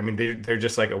just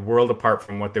like a world apart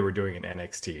from what they were doing in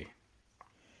NXT.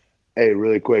 Hey,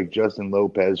 really quick, Justin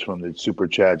Lopez from the Super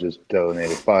Chat just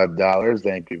donated $5.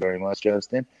 Thank you very much,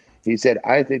 Justin. He said,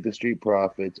 I think the Street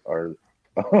Profits are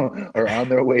on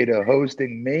their way to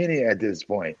hosting Mania at this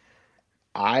point.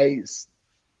 I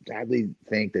sadly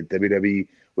think that WWE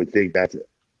would think that's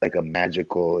like a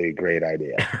magically great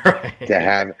idea to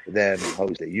have them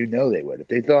host it. You know they would. If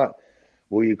they thought,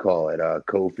 what do you call it?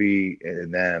 Kofi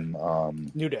and them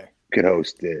New Day could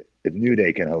host it. If New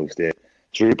Day can host it,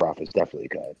 Street Profits definitely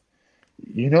could.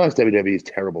 You know it's WWE's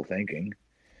terrible thinking.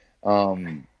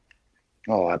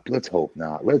 Let's hope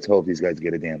not. Let's hope these guys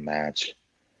get a damn match.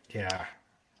 Yeah.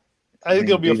 I think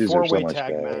it'll be a 4-way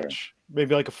tag match.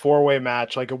 Maybe like a 4-way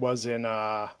match like it was in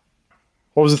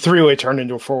what was a 3-way turned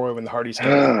into a 4-way when the Hardys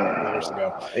came out years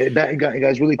ago.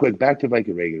 Guys, really quick, back to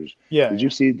Viking Raiders. Yeah. Did you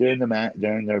see during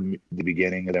the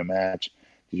beginning of their match,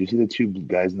 did you see the two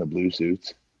guys in the blue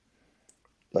suits?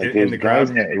 Like in the guys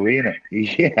crowd? in the arena.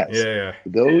 Yes. Yeah.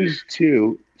 Those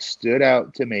two stood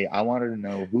out to me. I wanted to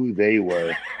know who they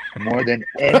were more than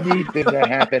anything that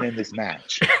happened in this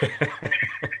match.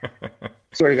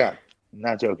 Swear to God. I'm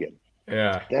not joking.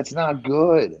 Yeah. That's not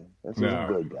good. That's not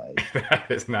good, guys.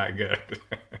 That is not good.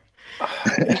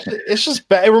 It's just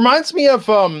bad. It reminds me of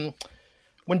when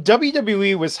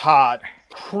WWE was hot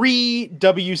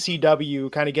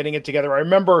pre-WCW kind of getting it together. I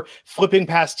remember flipping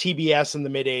past TBS in the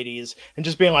mid-'80s and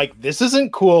just being like, this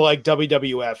isn't cool like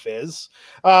WWF is,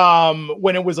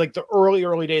 when it was like the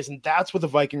early days, and that's what the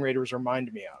Viking Raiders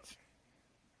remind me of.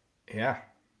 Yeah.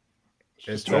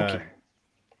 It's too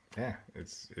bad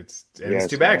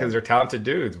because they're talented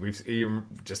dudes. You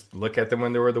just look at them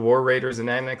when they were the War Raiders in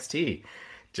NXT,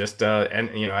 just at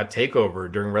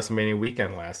Takeover during WrestleMania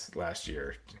weekend last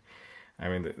year. I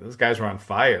mean, those guys were on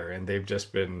fire, and they've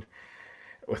just been,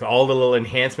 with all the little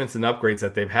enhancements and upgrades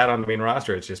that they've had on the main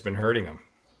roster, it's just been hurting them.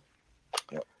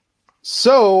 Yep.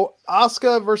 So,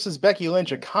 Asuka versus Becky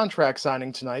Lynch, a contract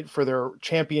signing tonight for their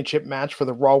championship match for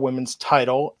the Raw Women's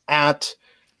title at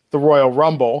the Royal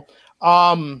Rumble.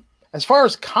 As far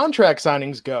as contract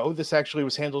signings go, this actually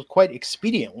was handled quite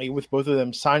expediently, with both of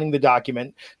them signing the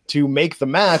document to make the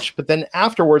match. But then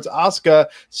afterwards, Asuka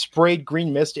sprayed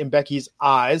green mist in Becky's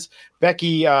eyes.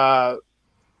 Becky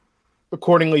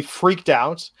accordingly freaked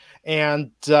out, and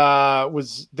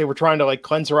they were trying to like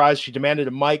cleanse her eyes. She demanded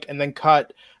a mic and then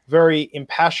cut very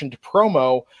impassioned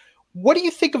promo. What do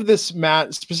you think of this,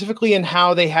 Matt, specifically in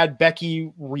how they had Becky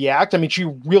react? I mean, she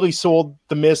really sold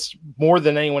the mist more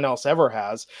than anyone else ever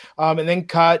has, and then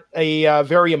cut a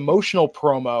very emotional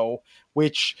promo,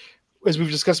 which, as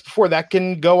we've discussed before, that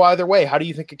can go either way. How do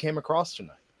you think it came across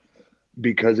tonight?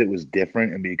 Because it was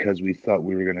different, and because we thought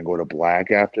we were going to go to black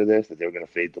after this, that they were going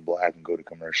to fade to black and go to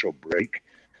commercial break,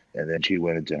 and then she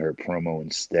went into her promo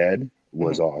instead,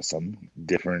 was awesome.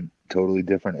 Different, totally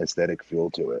different aesthetic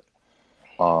feel to it.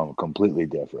 Completely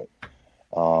different.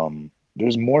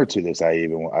 There's more to this I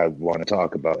want to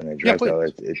talk about and address. Though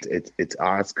it's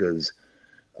Asuka's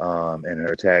and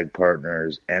her tag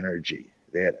partners' energy.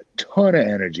 They had a ton of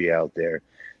energy out there,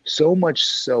 so much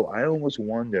so I almost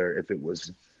wonder if it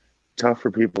was tough for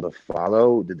people to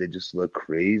follow. Did they just look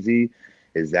crazy?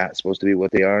 Is that supposed to be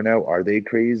what they are now? Are they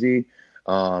crazy?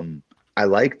 I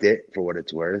liked it for what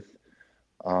it's worth.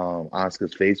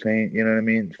 Asuka's face paint, you know what I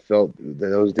mean? Felt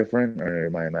that was different, or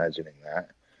am I imagining that?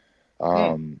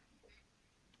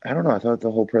 I don't know. I thought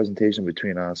the whole presentation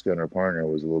between Asuka and her partner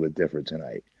was a little bit different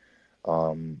tonight.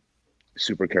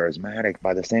 Super charismatic.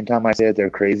 By the same time I say that they're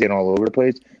crazy and all over the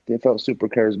place, they felt super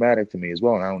charismatic to me as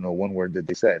well. And I don't know one word that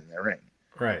they said in their ring.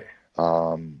 Right.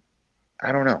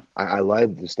 I don't know. I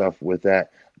like the stuff with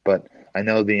that, but I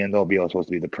know the end all be all supposed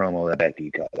to be the promo that Becky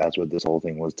cut. That's what this whole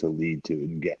thing was to lead to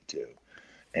and get to.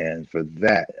 And for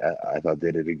that, I thought they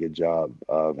did a good job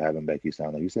of having Becky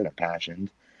sound, like you said, impassioned,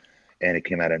 and it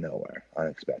came out of nowhere,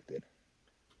 unexpected.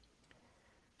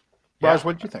 Raj,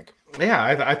 what did you think? Yeah,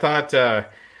 I thought,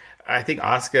 I think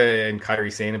Asuka and Kairi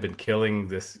Sane have been killing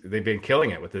this. They've been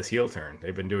killing it with this heel turn.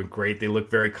 They've been doing great. They look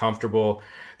very comfortable.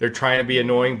 They're trying to be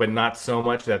annoying, but not so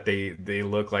much that they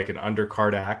look like an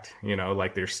undercard act. You know,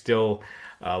 like they're still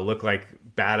look like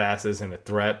badasses and a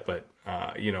threat, but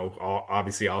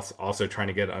obviously also trying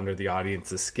to get under the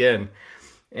audience's skin.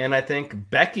 And I think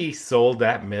Becky sold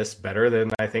that mist better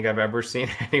than I think I've ever seen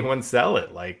anyone sell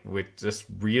it. Like, with just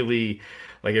really,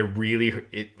 like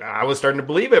I was starting to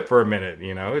believe it for a minute,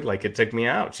 like it took me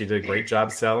out. She did a great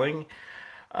job selling.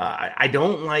 I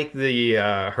don't like the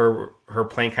her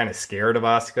playing kind of scared of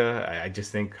Asuka. I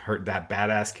just think that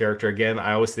badass character again.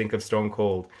 I always think of Stone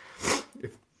Cold.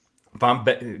 If I'm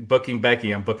booking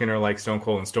Becky, I'm booking her like Stone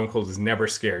Cold, and Stone Cold is never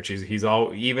scared. He's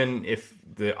all, even if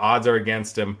the odds are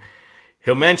against him,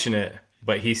 he'll mention it,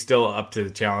 but he's still up to the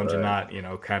challenge and not,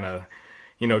 kind of,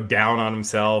 down on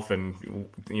himself and,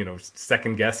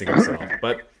 second guessing himself.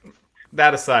 But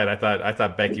that aside, I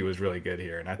thought Becky was really good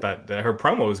here, and I thought that her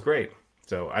promo was great.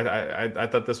 So I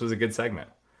thought this was a good segment.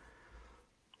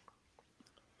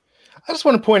 I just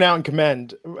want to point out and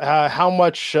commend how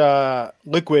much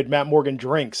liquid Matt Morgan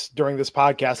drinks during this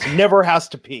podcast. He never has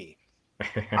to pee.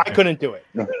 I couldn't do it.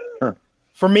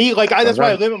 For me, that's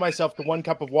why I limit myself to 1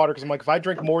 cup of water, because I'm like, if I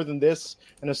drink more than this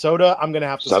and a soda, I'm going to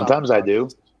have to Sometimes stop. I do.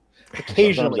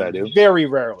 Occasionally. Sometimes I do. Very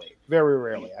rarely. Very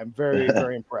rarely. I'm very,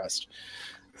 very impressed.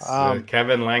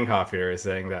 Kevin Langhoff here is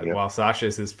saying that while Sasha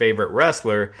is his favorite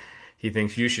wrestler, he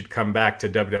thinks you should come back to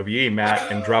WWE,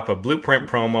 Matt, and drop a Blueprint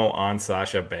promo on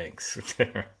Sasha Banks.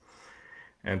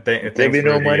 And thanks for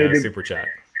the super chat.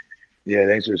 Yeah,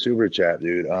 thanks for the super chat,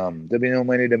 dude. There'll be no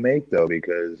money to make, though,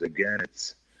 because, again,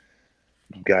 it's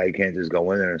guy can't just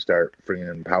go in there and start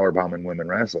freaking power bombing women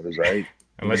wrestlers, right?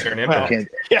 Unless you're an Impact.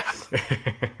 Yeah.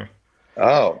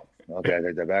 Oh, okay, I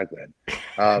take that back then.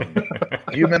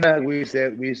 Do you remember we used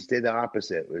to say the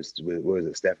opposite? Was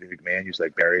it Stephanie McMahon used to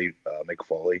like Barry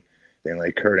McFoley, then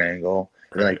like Kurt Angle,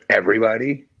 and then like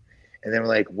everybody, and then we're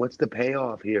like, what's the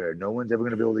payoff here? No one's ever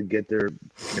gonna be able to get their,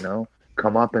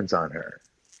 comeuppance on her.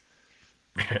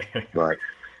 But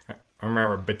I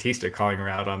remember Batista calling her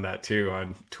out on that too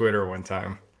on Twitter one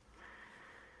time.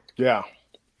 Yeah.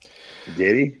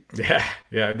 Did he?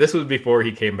 Yeah. This was before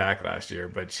he came back last year,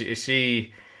 but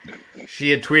she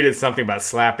had tweeted something about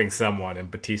slapping someone, and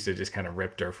Batista just kind of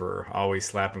ripped her for always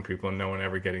slapping people and no one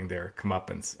ever getting their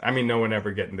comeuppance. I mean, no one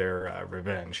ever getting their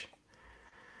revenge.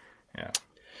 Yeah.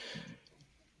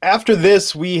 After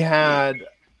this, we had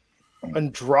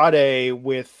Andrade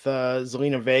with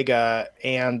Zelina Vega,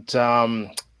 and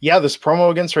this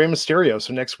promo against Rey Mysterio.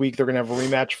 So next week they're going to have a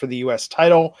rematch for the U.S.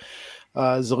 title.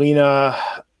 Zelina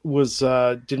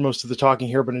did most of the talking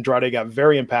here, but Andrade got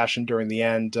very impassioned during the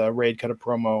end. Ray cut a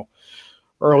promo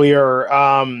earlier.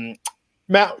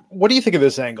 Matt, what do you think of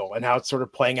this angle and how it's sort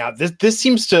of playing out? This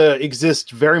seems to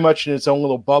exist very much in its own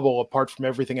little bubble, apart from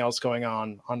everything else going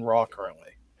on Raw currently.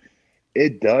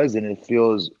 It does, and it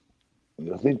feels.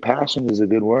 I think passion is a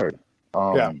good word.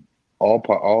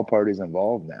 All parties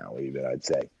involved now. Even I'd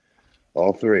say,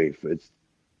 all three.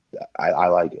 I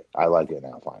like it. I like it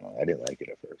now. Finally, I didn't like it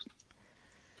at first.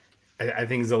 I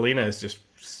think Zelina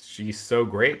she's so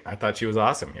great. I thought she was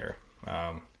awesome here.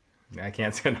 I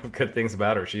can't say enough good things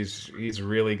about her. She's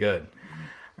really good.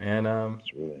 And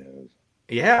she really is.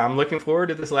 Yeah, I'm looking forward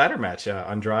to this ladder match,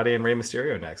 Andrade and Rey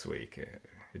Mysterio next week.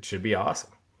 It should be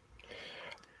awesome.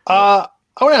 I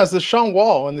want to ask this. Sean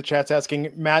Wall in the chat's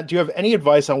asking, Matt, do you have any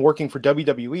advice on working for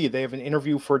WWE? They have an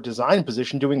interview for a design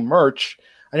position doing merch.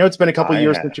 I know it's been a couple of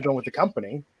years since you've been with the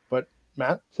company, but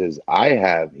Matt says I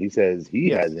have. He says he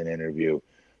has an interview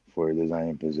for a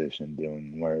design position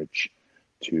doing merch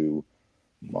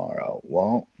tomorrow.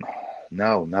 Well,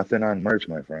 no, nothing on merch,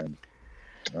 my friend.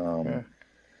 Yeah,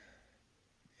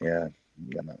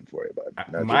 got nothing for you,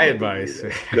 bud. My advice.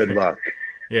 Good luck.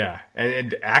 Yeah,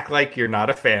 and act like you're not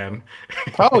a fan.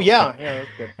 Oh, yeah. That's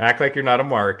good. Act like you're not a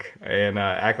mark, and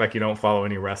act like you don't follow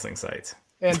any wrestling sites.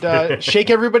 And shake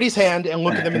everybody's hand and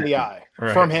look at them in the eye.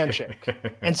 Right. Firm handshake.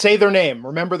 And say their name.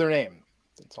 Remember their name.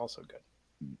 It's also good.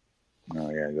 Oh,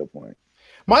 yeah, good point.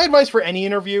 My advice for any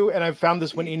interview, and I've found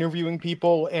this when interviewing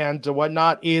people and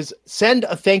whatnot, is send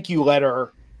a thank you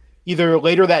letter either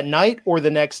later that night or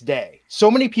the next day. So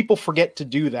many people forget to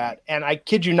do that. And I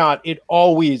kid you not, it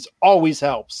always, always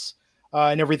helps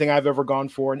in everything I've ever gone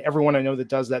for. And everyone I know that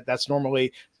does that, that's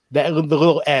normally the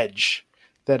little edge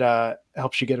that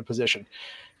helps you get a position.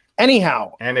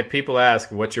 Anyhow. And if people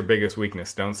ask, what's your biggest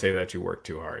weakness? Don't say that you work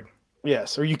too hard.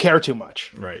 Yes, or you care too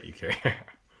much. Right, you care.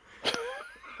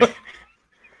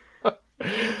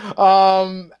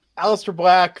 Aleister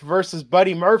Black versus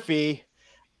Buddy Murphy.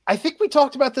 I think we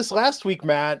talked about this last week,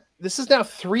 Matt. This is now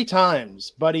 3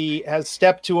 times Buddy has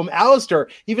stepped to him. Aleister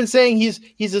even saying he's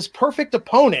his perfect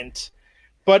opponent,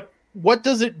 but what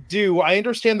does it do? I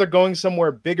understand they're going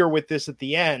somewhere bigger with this at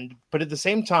the end, but at the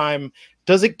same time,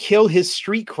 does it kill his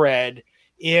street cred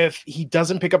if he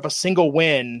doesn't pick up a single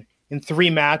win in 3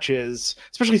 matches,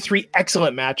 especially 3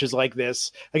 excellent matches like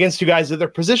this against 2 guys that their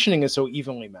positioning is so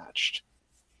evenly matched?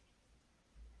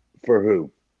 For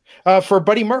who? For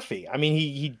Buddy Murphy. I mean,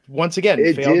 he once again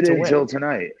failed to win. Until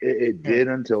tonight. It did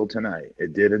until tonight.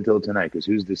 It did until tonight. Because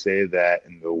who's to say that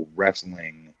in the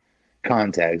wrestling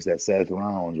context that Seth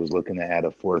Rollins was looking to add a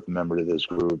 4th member to this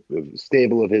group, a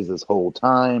stable of his this whole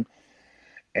time,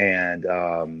 and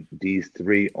these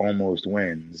 3 almost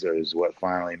wins is what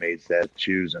finally made Seth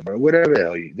choose him, or whatever the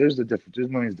hell. There's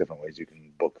millions of different ways you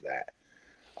can book that.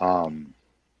 Do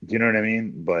you know what I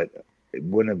mean? But it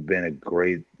wouldn't have been a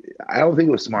great. I don't think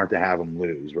it was smart to have him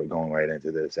lose. We're going right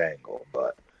into this angle,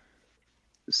 but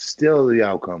still, the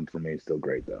outcome for me is still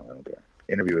great, though. I don't care.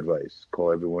 Interview advice: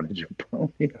 call everyone at your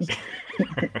ponies.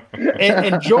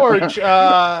 and George,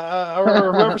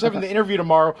 or whoever's having the interview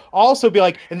tomorrow, also be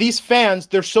like, and these fans,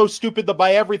 they're so stupid to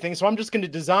buy everything. So I'm just going to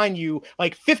design you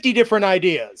like 50 different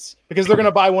ideas because they're going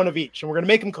to buy one of each, and we're going to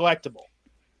make them collectible.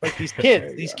 Like these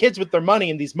kids with their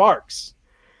money and these marks,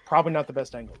 probably not the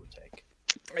best angle to take.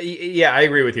 Yeah, I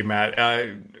agree with you, Matt.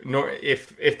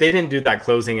 If they didn't do that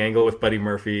closing angle with Buddy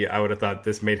Murphy, I would have thought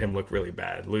this made him look really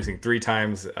bad. Losing 3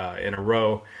 times in a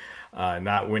row,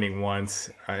 not winning once,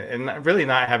 and really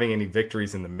not having any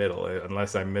victories in the middle,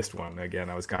 unless I missed one. Again,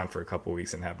 I was gone for a couple of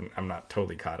weeks and I'm not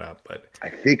totally caught up. But I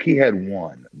think he had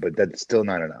 1, but that's still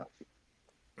not enough.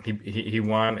 He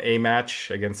won a match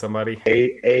against somebody.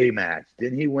 A match.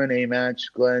 Didn't he win a match,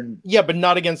 Glenn? Yeah, but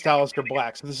not against Aleister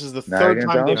Black. So this is the 3rd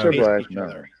time they've faced each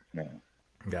other. No.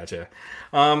 Gotcha.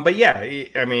 But yeah,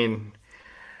 I mean,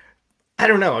 I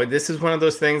don't know. This is one of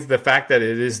those things. The fact that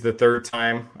it is the 3rd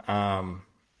time,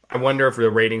 I wonder if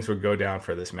the ratings would go down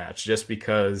for this match, just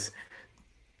because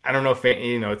I don't know if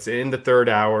it's in the 3rd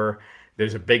hour.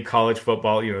 There's a big college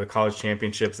football, the college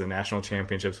championships, the national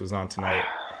championships was on tonight.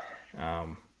 I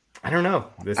don't know.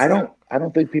 I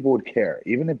don't think people would care.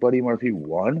 Even if Buddy Murphy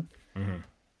won,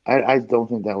 I don't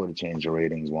think that would have changed the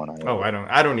ratings one.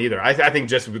 I don't either. I think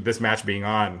just with this match being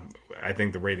on, I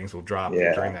think the ratings will drop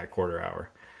during that quarter hour.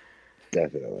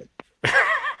 Definitely.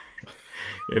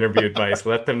 Interview advice: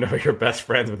 let them know you're best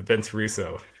friends with Vince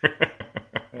Russo.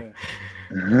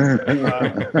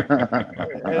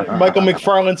 Michael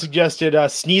McFarland suggested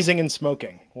sneezing and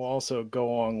smoking will also go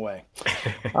a long way.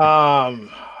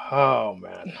 Oh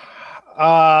man.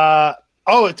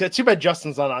 It's too bad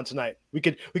Justin's not on tonight. We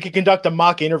could conduct a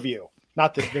mock interview.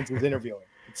 Not that Vince is interviewing,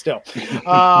 but still.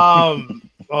 That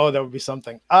would be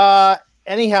something.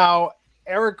 Anyhow,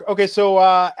 Eric. Okay, so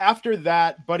after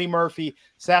that, Buddy Murphy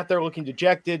sat there looking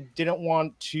dejected, didn't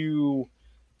want to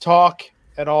talk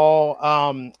at all.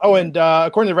 And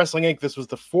according to Wrestling Inc., this was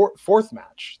the fourth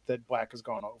match that Black has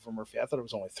gone over Murphy. I thought it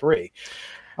was only 3.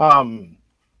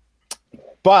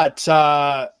 But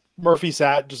Murphy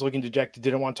sat just looking dejected,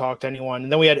 didn't want to talk to anyone.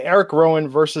 And then we had Eric Rowan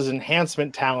versus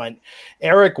Enhancement Talent.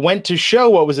 Eric went to show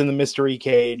what was in the mystery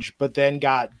cage, but then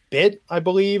got bit, I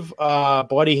believe.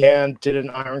 Bloody hand, did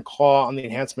an Iron Claw on the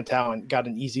Enhancement Talent, got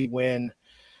an easy win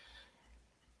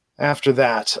after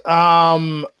that. I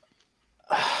don't know.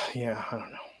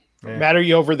 Yeah. Matt, are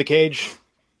you over the cage?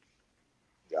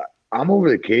 I'm over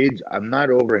the cage. I'm not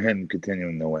over him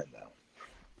continuing to win, though.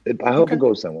 I hope it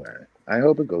goes somewhere.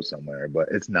 But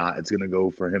it's not. It's going to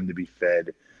go for him to be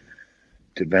fed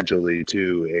eventually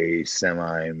to a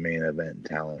semi-main event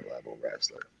talent level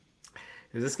wrestler.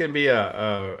 Is this going to be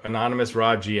a anonymous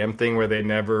Raw GM thing where they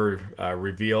never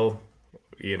reveal,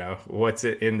 what's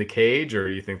in the cage, or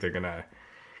do you think they're going to?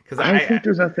 Because I think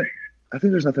there's nothing. I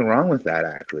think there's nothing wrong with that,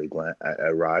 actually,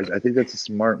 Raj. I think that's a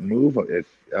smart move if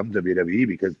I'm WWE,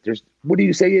 because what do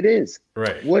you say it is?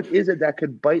 Right. What is it that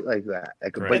could bite like that?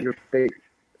 That could bite your face.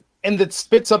 And that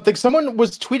spits something. Someone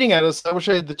was tweeting at us. I wish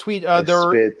I had the tweet.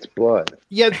 Spits blood.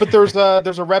 Yeah, but there's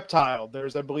a reptile.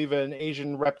 There's, I believe, an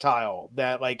Asian reptile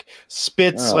that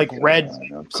spits red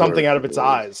something out of its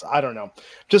eyes. I don't know.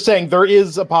 Just saying there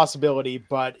is a possibility,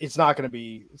 but it's just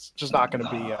not going to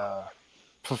be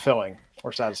fulfilling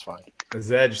or satisfying.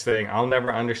 Zedge saying, "I'll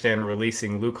never understand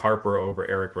releasing Luke Harper over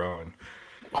Eric Rowan."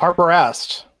 Harper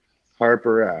asked.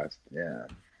 Yeah.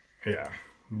 Yeah,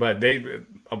 but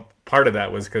part of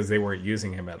that was because they weren't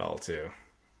using him at all, too.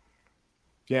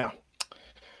 Yeah.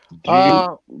 Do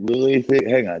you really think?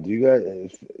 Hang on. Do you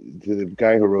guys, to the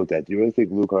guy who wrote that, do you really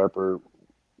think Luke Harper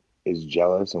is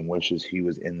jealous and wishes he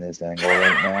was in this angle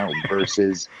right now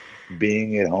versus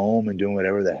being at home and doing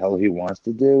whatever the hell he wants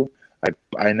to do?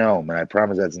 I know, man. I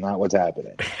promise that's not what's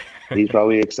happening. He's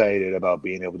probably excited about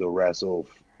being able to wrestle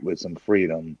with some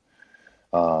freedom.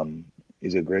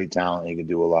 He's a great talent. He can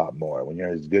do a lot more. When you're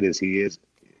as good as he is,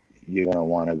 you're going to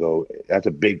want to go. That's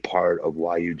a big part of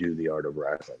why you do the art of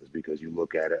wrestling, is because you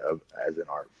look at it as an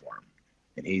art form.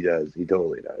 And he does. He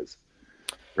totally does.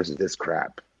 Versus this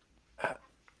crap.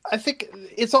 I think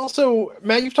it's also,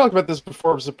 Matt, you've talked about this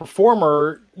before. As a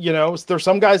performer, there's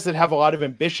some guys that have a lot of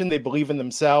ambition. They believe in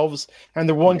themselves and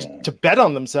they're willing to bet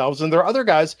on themselves. And there are other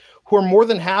guys who are more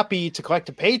than happy to collect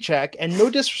a paycheck, and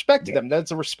no disrespect to them. That's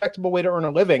a respectable way to earn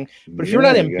a living. But if you're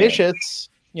not ambitious,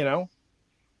 you got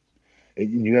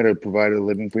to provide a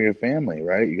living for your family,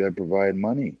 right? You got to provide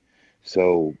money.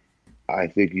 So I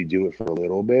think you do it for a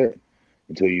little bit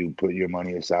until you put your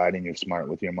money aside and you're smart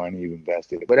with your money. You've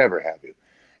invested, whatever have you.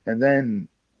 And then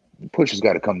push has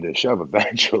got to come to a shove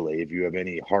eventually if you have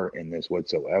any heart in this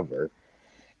whatsoever.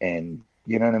 And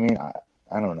you know what I mean?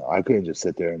 I don't know. I couldn't just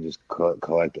sit there and just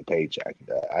collect a paycheck.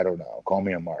 I don't know. Call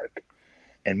me a mark.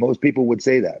 And most people would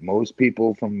say that. Most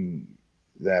people from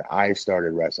that I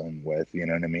started wrestling with, you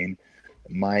know what I mean?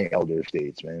 My elder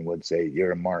statesmen would say,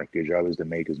 you're a mark. Your job is to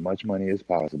make as much money as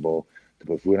possible, to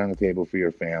put food on the table for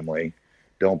your family.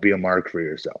 Don't be a mark for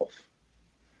yourself.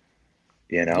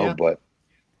 But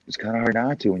it's kind of hard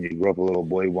not to when you grew up a little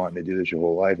boy wanting to do this your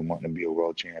whole life and wanting to be a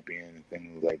world champion and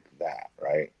things like that,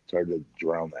 right? It's hard to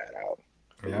drown that out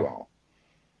as well.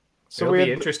 So it'll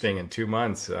be interesting in 2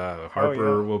 months.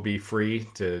 Harper will be free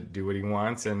to do what he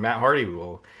wants, and Matt Hardy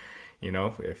will,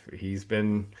 if he's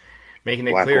been making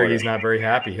it clear he's not very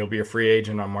happy, he'll be a free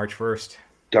agent on March 1st.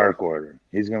 Dark Order.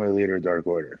 He's going to be the leader of Dark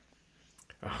Order.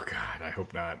 Oh God, I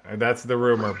hope not. That's the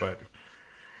rumor, but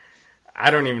I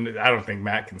don't think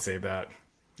Matt can say that.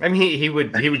 I mean, he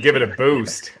would give it a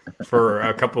boost for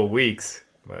a couple of weeks,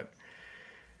 but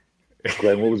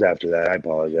Glenn, what was after that? I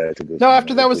apologize. No,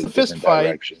 after that was the fist fight.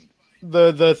 Direction.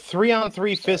 The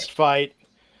 3-on-3 fist fight.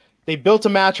 They built a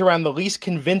match around the least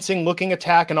convincing looking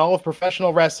attack in all of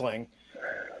professional wrestling.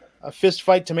 a fist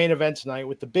fight to main event tonight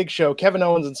with the Big Show, Kevin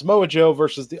Owens and Samoa Joe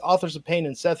versus the Authors of Pain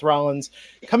and Seth Rollins.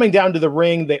 Coming down to the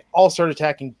ring, they all start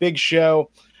attacking Big Show.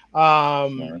 A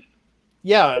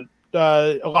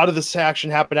lot of this action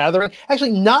happened out of the ring.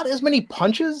 Actually, not as many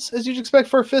punches as you'd expect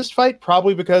for a fist fight,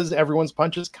 probably because everyone's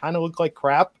punches kind of look like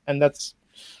crap, and that's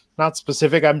not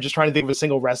specific. I'm just trying to think of a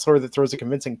single wrestler that throws a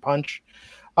convincing punch.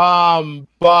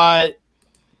 But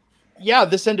yeah,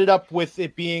 this ended up with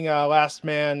it being a last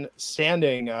man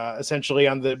standing, essentially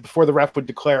before the ref would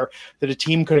declare that a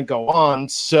team couldn't go on.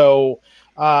 So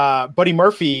Buddy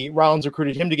Murphy, Rollins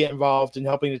recruited him to get involved in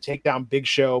helping to take down Big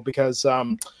Show because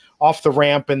off the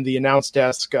ramp and the announce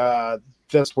desk,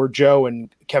 that's where Joe and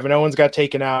Kevin Owens got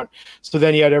taken out. So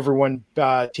then you had everyone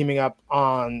teaming up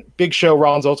on Big Show.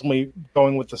 Rollins ultimately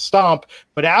going with the stomp.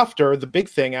 But after Rollins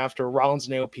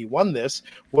and AOP won this,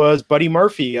 was Buddy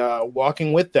Murphy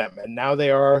walking with them, and now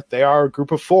they are a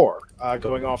group of four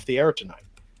going off the air tonight.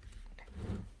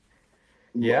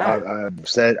 Yeah, I've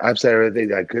said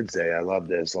everything I could say. I love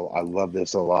this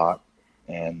a lot,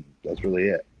 and that's really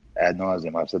it. Ad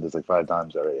nauseum. I've said this like 5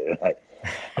 times already.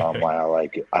 Why I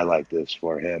like it. I like this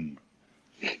for him.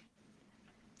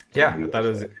 Yeah, I thought it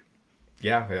was.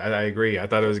 Yeah, I agree. I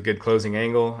thought it was a good closing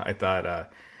angle. I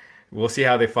thought we'll see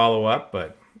how they follow up,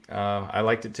 but I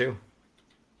liked it too.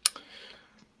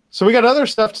 So we got other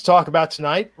stuff to talk about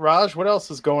tonight. Raj, what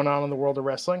else is going on in the world of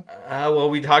wrestling? Well,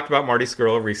 we talked about Marty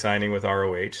Scurll re-signing with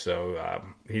ROH, so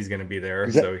he's going to be there.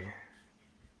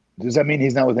 Does that mean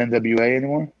he's not with NWA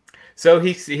anymore? So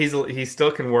he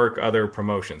still can work other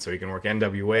promotions. So he can work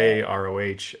NWA,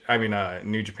 ROH.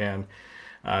 New Japan.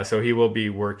 So he will be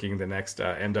working the next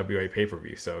NWA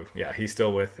pay-per-view. So yeah, he's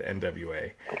still with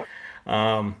NWA.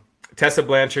 Tessa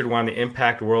Blanchard won the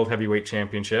Impact World Heavyweight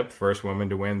Championship, first woman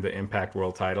to win the Impact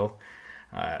World title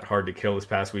at Hard to Kill this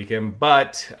past weekend.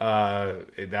 But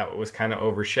that was kind of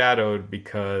overshadowed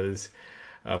because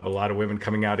of a lot of women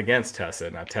coming out against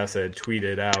Tessa. Now Tessa had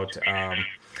tweeted out.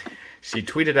 She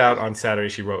tweeted out on Saturday,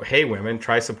 she wrote, "Hey, women,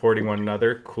 try supporting one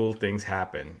another. Cool things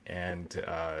happen." And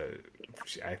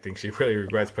I think she really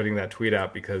regrets putting that tweet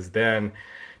out because then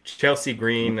Chelsea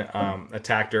Green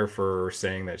attacked her for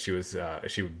saying that she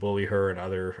would bully her and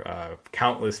other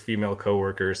countless female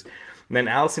coworkers. And then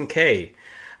Allison Kay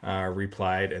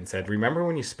replied and said, "Remember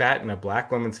when you spat in a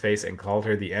black woman's face and called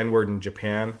her the N-word in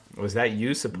Japan? Was that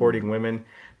you supporting women?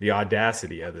 The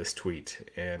audacity of this tweet."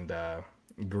 And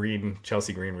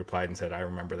Chelsea Green replied and said, "I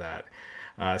remember that."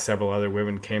 Several other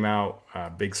women came out,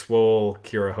 Big Swole,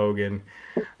 Kiera Hogan.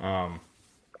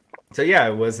 So yeah,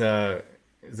 it was a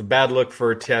bad look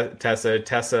for Tessa.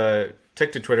 Tessa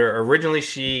took to Twitter. Originally,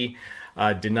 she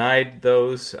denied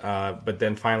those, but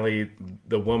then finally,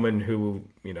 the woman who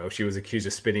she was accused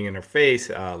of spitting in her face,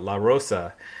 La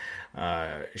Rosa,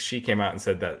 she came out and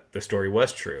said that the story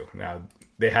was true. Now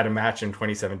they had a match in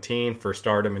 2017 for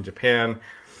Stardom in Japan.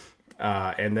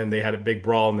 And then they had a big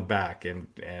brawl in the back, and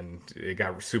it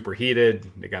got super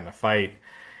heated. They got in a fight,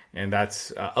 and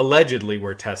that's allegedly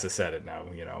where Tessa said it. Now,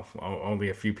 only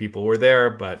a few people were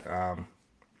there, but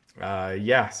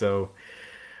yeah. So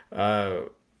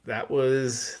that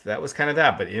was kind of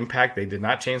that. But Impact, they did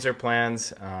not change their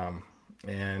plans,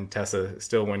 and Tessa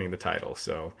still winning the title.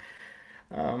 So,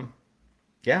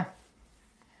 yeah,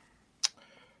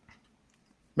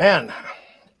 man.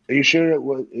 Are you sure it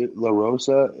was La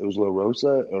Rosa? It was La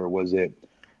Rosa, or was it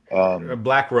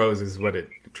Black Rose? Is what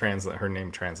her name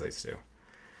translates to.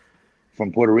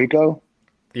 From Puerto Rico?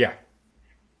 Yeah.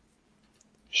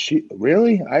 She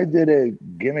really? I did a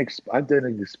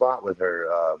spot with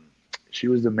her. She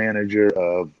was the manager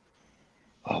of.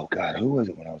 Oh God, who was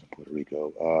it when I was in Puerto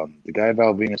Rico? The guy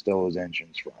Val Venis stole his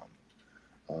entrance from.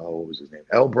 What was his name?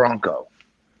 El Bronco.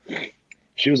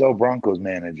 She was El Bronco's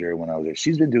manager when I was there.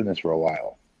 She's been doing this for a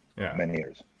while. Yeah. Many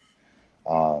years.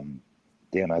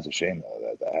 Damn, that's a shame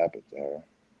though that happened to her.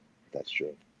 That's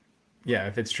true. Yeah,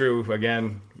 if it's true,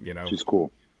 again, she's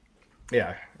cool.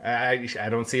 Yeah, I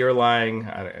don't see her lying,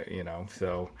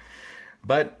 so,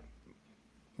 but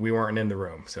we weren't in the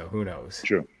room, so who knows?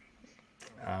 True.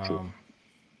 True.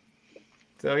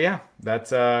 So yeah,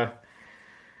 that's a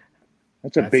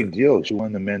big deal. She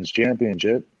won the men's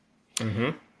championship. Mm-hmm.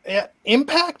 Yeah,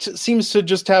 Impact seems to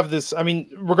just have this. I mean,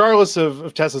 regardless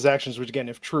of Tessa's actions, which again,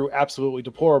 if true, absolutely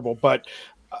deplorable, but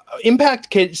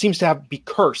Impact seems to be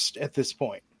cursed at this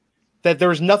point. That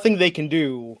there's nothing they can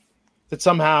do that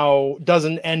somehow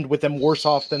doesn't end with them worse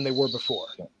off than they were before.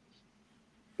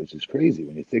 Which is crazy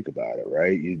when you think about it,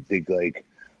 right? You'd think like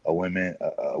a woman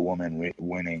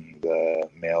winning the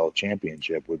male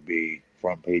championship would be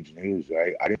front page news,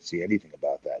 right? I didn't see anything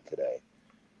about that today.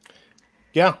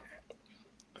 Yeah.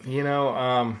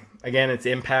 again, it's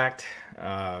Impact.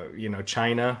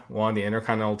 China won the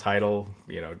Intercontinental title.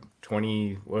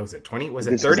 20. What was it? 20? Was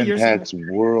it 30 years? Impact's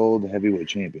World Heavyweight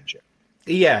Championship.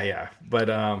 Yeah. But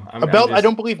a belt I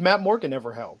don't believe Matt Morgan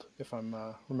ever held, if I'm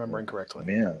remembering correctly.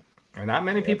 Yeah. Not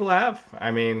many people have.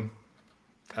 I mean,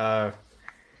 so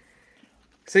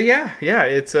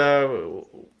it's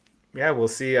we'll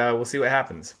see what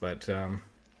happens, but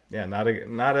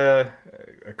not a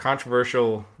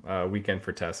controversial weekend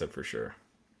for Tessa for sure.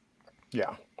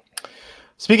 Yeah.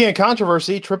 Speaking of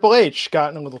controversy, Triple H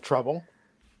got in a little trouble.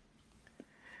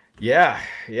 Yeah.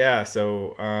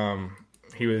 So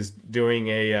he was doing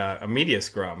a media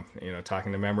scrum,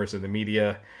 talking to members of the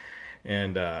media,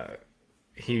 and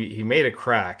he made a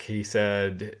crack. He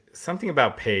said something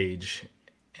about Paige,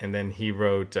 and then he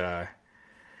wrote, and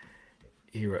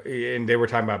they were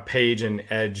talking about Paige and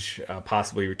Edge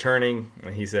possibly returning,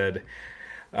 and he said,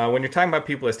 when you're talking about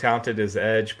people as talented as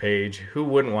Edge, Paige, who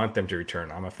wouldn't want them to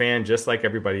return? I'm a fan just like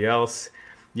everybody else.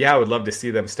 Yeah, I would love to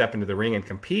see them step into the ring and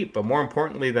compete, but more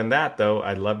importantly than that, though,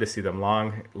 I'd love to see them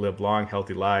live long,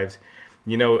 healthy lives.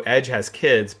 Edge has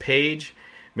kids. Paige,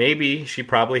 maybe she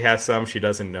probably has some she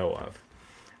doesn't know of.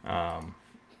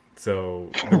 So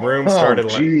the room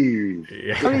started.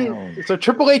 So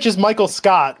Triple H is Michael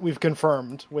Scott. We've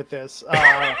confirmed with this.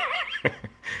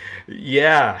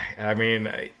 Yeah, I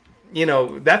mean,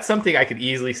 that's something I could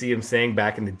easily see him saying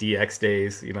back in the DX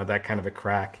days. That kind of a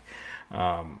crack.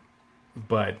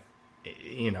 But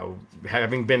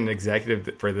having been an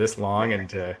executive for this long, and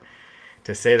to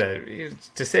say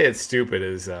it's stupid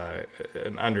is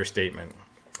an understatement.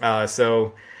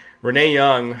 So Renee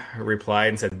Young replied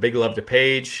and said, "Big love to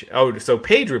Paige." Oh, so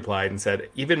Paige replied and said,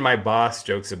 "Even my boss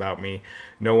jokes about me.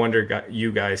 No wonder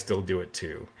you guys still do it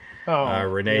too."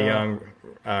 Renee Young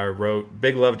wrote,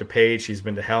 "Big love to Paige. She's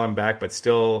been to hell and back, but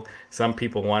still some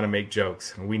people want to make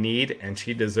jokes. We need, and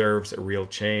she deserves, a real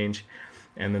change."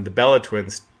 And then the Bella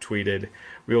Twins tweeted,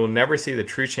 "We will never see the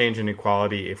true change in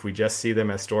equality if we just see them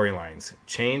as storylines.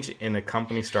 Change in a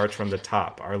company starts from the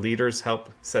top. Our leaders help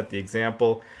set the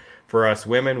example. For us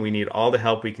women, we need all the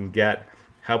help we can get.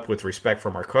 Help with respect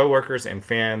from our coworkers and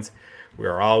fans. We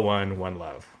are all one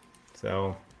love."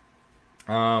 So,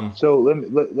 I'm gonna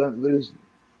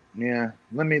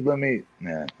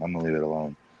leave it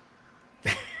alone.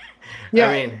 Yeah,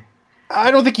 I mean, I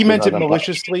don't think he meant it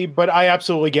maliciously, but I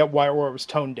absolutely get where it was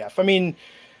tone deaf. I mean,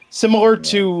 similar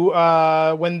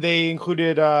to when they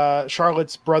included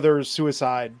Charlotte's brother's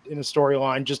suicide in a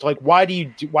storyline. Just like, why do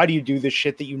you do this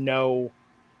shit that you know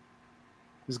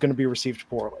is going to be received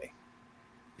poorly?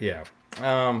 Yeah.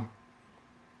 And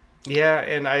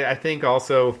I think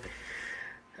also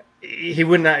he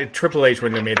would not. Triple H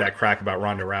wouldn't have made that crack about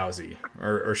Ronda Rousey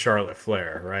or Charlotte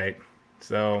Flair, right?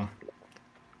 So,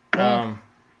 I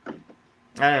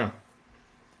don't know.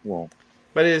 Well,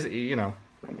 but it is,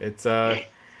 it's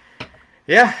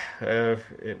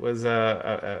it was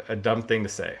a dumb thing to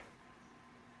say.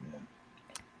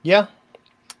 Yeah,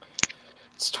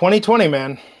 it's 2020,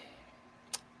 man.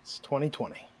 It's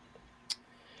 2020.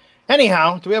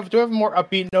 Anyhow, do we have a more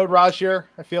upbeat note, Raj? Here,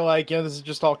 I feel like this is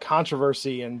just all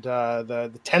controversy and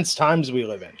the tense times we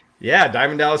live in. Yeah,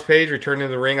 Diamond Dallas Page returned to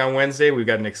the ring on Wednesday. We've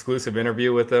got an exclusive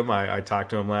interview with him. I talked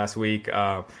to him last week.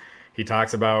 He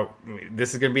talks about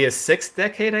this is going to be his 6th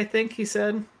decade, I think he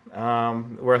said,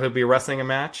 where he'll be wrestling a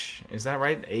match. Is that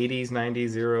right? 80s,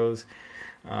 90s, 0s,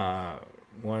 1s,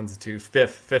 2s,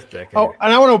 fifth decade. Oh,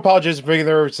 and I want to apologize for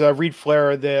there was Reed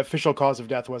Flair. The official cause of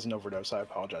death was an overdose. I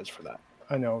apologize for that.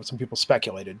 I know some people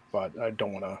speculated, but I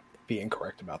don't want to be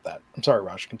incorrect about that. I'm sorry,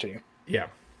 Raj. Continue. Yeah.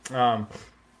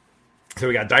 So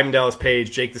we got Diamond Dallas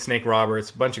Page, Jake the Snake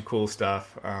Roberts, a bunch of cool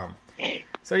stuff.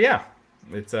 So yeah,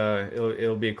 it's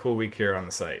it'll be a cool week here on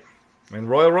the site. And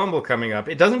Royal Rumble coming up.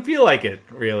 It doesn't feel like it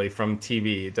really from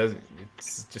TV. It doesn't.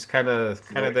 It's just kind of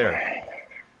there.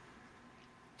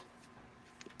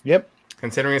 Yep.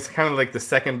 Considering it's kind of like the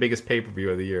second biggest pay-per-view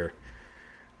of the year.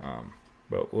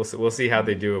 But we'll see how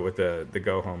they do it with the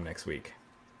go home next week.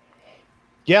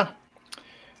 Yeah.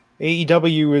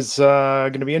 AEW is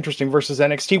going to be interesting versus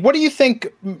NXT. What do you think,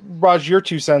 Raj, your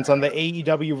 2 cents on the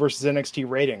AEW versus NXT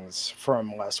ratings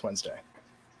from last Wednesday?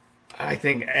 I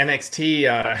think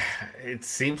NXT, it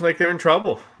seems like they're in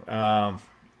trouble. I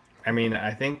mean,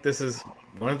 I think this is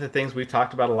one of the things we've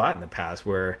talked about a lot in the past,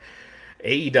 where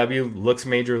AEW looks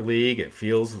major league. It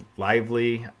feels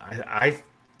lively. I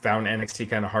found NXT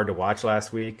kind of hard to watch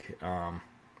last week.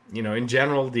 In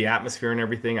general, the atmosphere and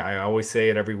everything, I always say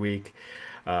it every week.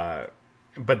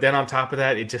 But then on top of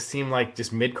that, it just seemed like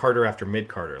just mid-Carter after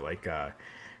mid-Carter. Like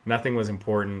nothing was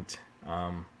important.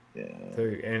 Yeah. So,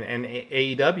 and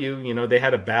AEW, you know, they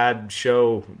had a bad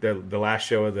show, the last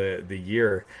show of the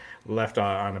year, left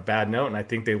on a bad note, and I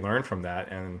think they learned from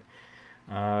that. And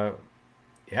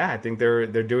I think they're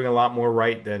doing a lot more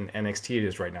right than NXT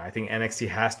is right now. I think NXT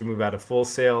has to move out of Full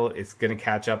Sail. It's going to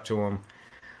catch up to them.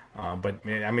 But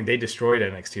I mean, they destroyed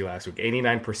NXT last week.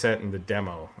 89% in the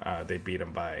demo, they beat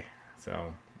them by.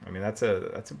 So I mean, that's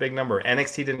a big number.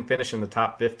 NXT didn't finish in the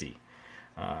top 50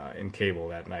 in cable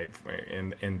that night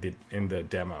in the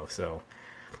demo. So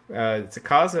it's a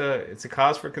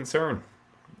cause for concern,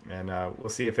 and we'll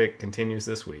see if it continues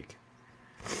this week.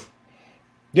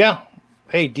 Yeah.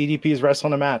 Hey, DDP is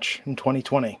wrestling a match in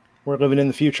 2020. We're living in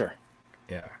the future.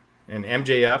 Yeah. And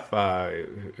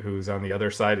MJF, who's on the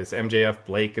other side, is MJF,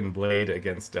 Blake, and Blade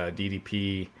against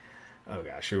DDP. Oh,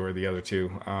 gosh, who are the other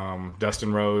two?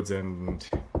 Dustin Rhodes and,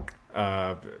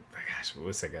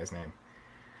 what's that guy's name?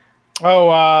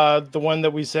 Oh, the one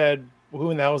that we said,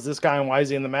 who in the hell is this guy and why is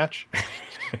he in the match?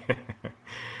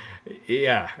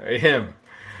 Yeah, him.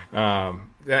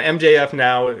 MJF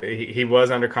now, he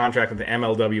was under contract with the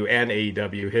MLW and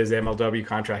AEW. His MLW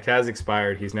contract has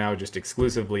expired. He's now just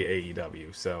exclusively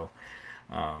AEW. So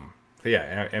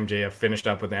MJF finished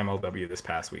up with MLW this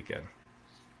past weekend.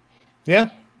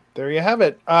 Yeah, there you have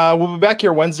it. We'll be back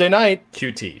here Wednesday night.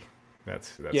 QT.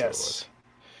 That's yes. What it was.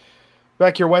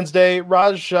 Back here Wednesday.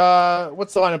 Raj,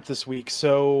 what's the lineup this week?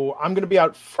 So I'm going to be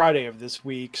out Friday of this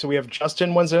week. So we have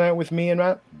Justin Wednesday night with me and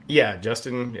Matt? Yeah,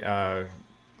 Justin,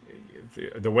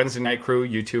 the Wednesday night crew,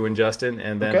 you two and Justin,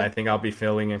 and then I think I'll be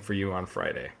filling in for you on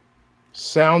Friday.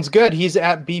 Sounds good. He's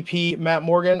at BP Matt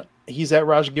Morgan. He's at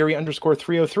Rajgiri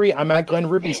 _303. I'm at Glenn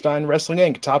Rubenstein, Wrestling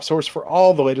Inc., top source for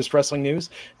all the latest wrestling news.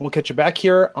 And we'll catch you back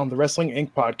here on the Wrestling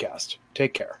Inc. podcast.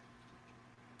 Take care.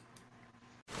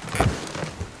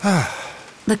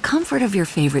 The comfort of your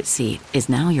favorite seat is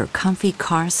now your comfy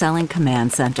car selling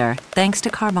command center, thanks to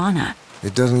Carvana.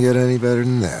 It doesn't get any better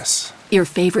than this. Your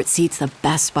favorite seat's the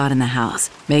best spot in the house.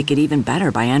 Make it even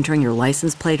better by entering your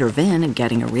license plate or VIN and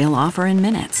getting a real offer in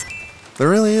minutes. There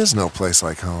really is no place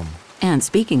like home. And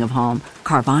speaking of home,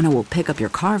 Carvana will pick up your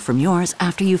car from yours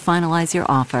after you finalize your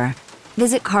offer.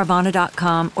 Visit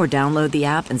Carvana.com or download the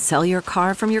app and sell your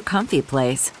car from your comfy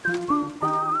place.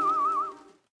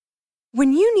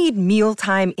 When you need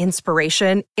mealtime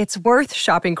inspiration, it's worth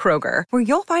shopping Kroger, where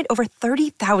you'll find over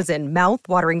 30,000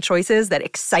 mouth-watering choices that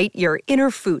excite your inner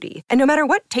foodie. And no matter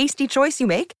what tasty choice you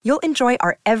make, you'll enjoy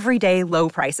our everyday low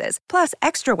prices, plus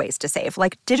extra ways to save,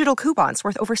 like digital coupons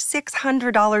worth over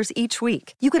 $600 each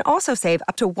week. You can also save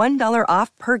up to $1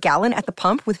 off per gallon at the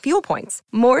pump with fuel points.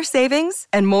 More savings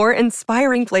and more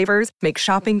inspiring flavors make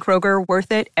shopping Kroger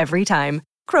worth it every time.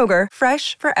 Kroger,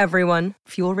 fresh for everyone.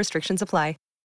 Fuel restrictions apply.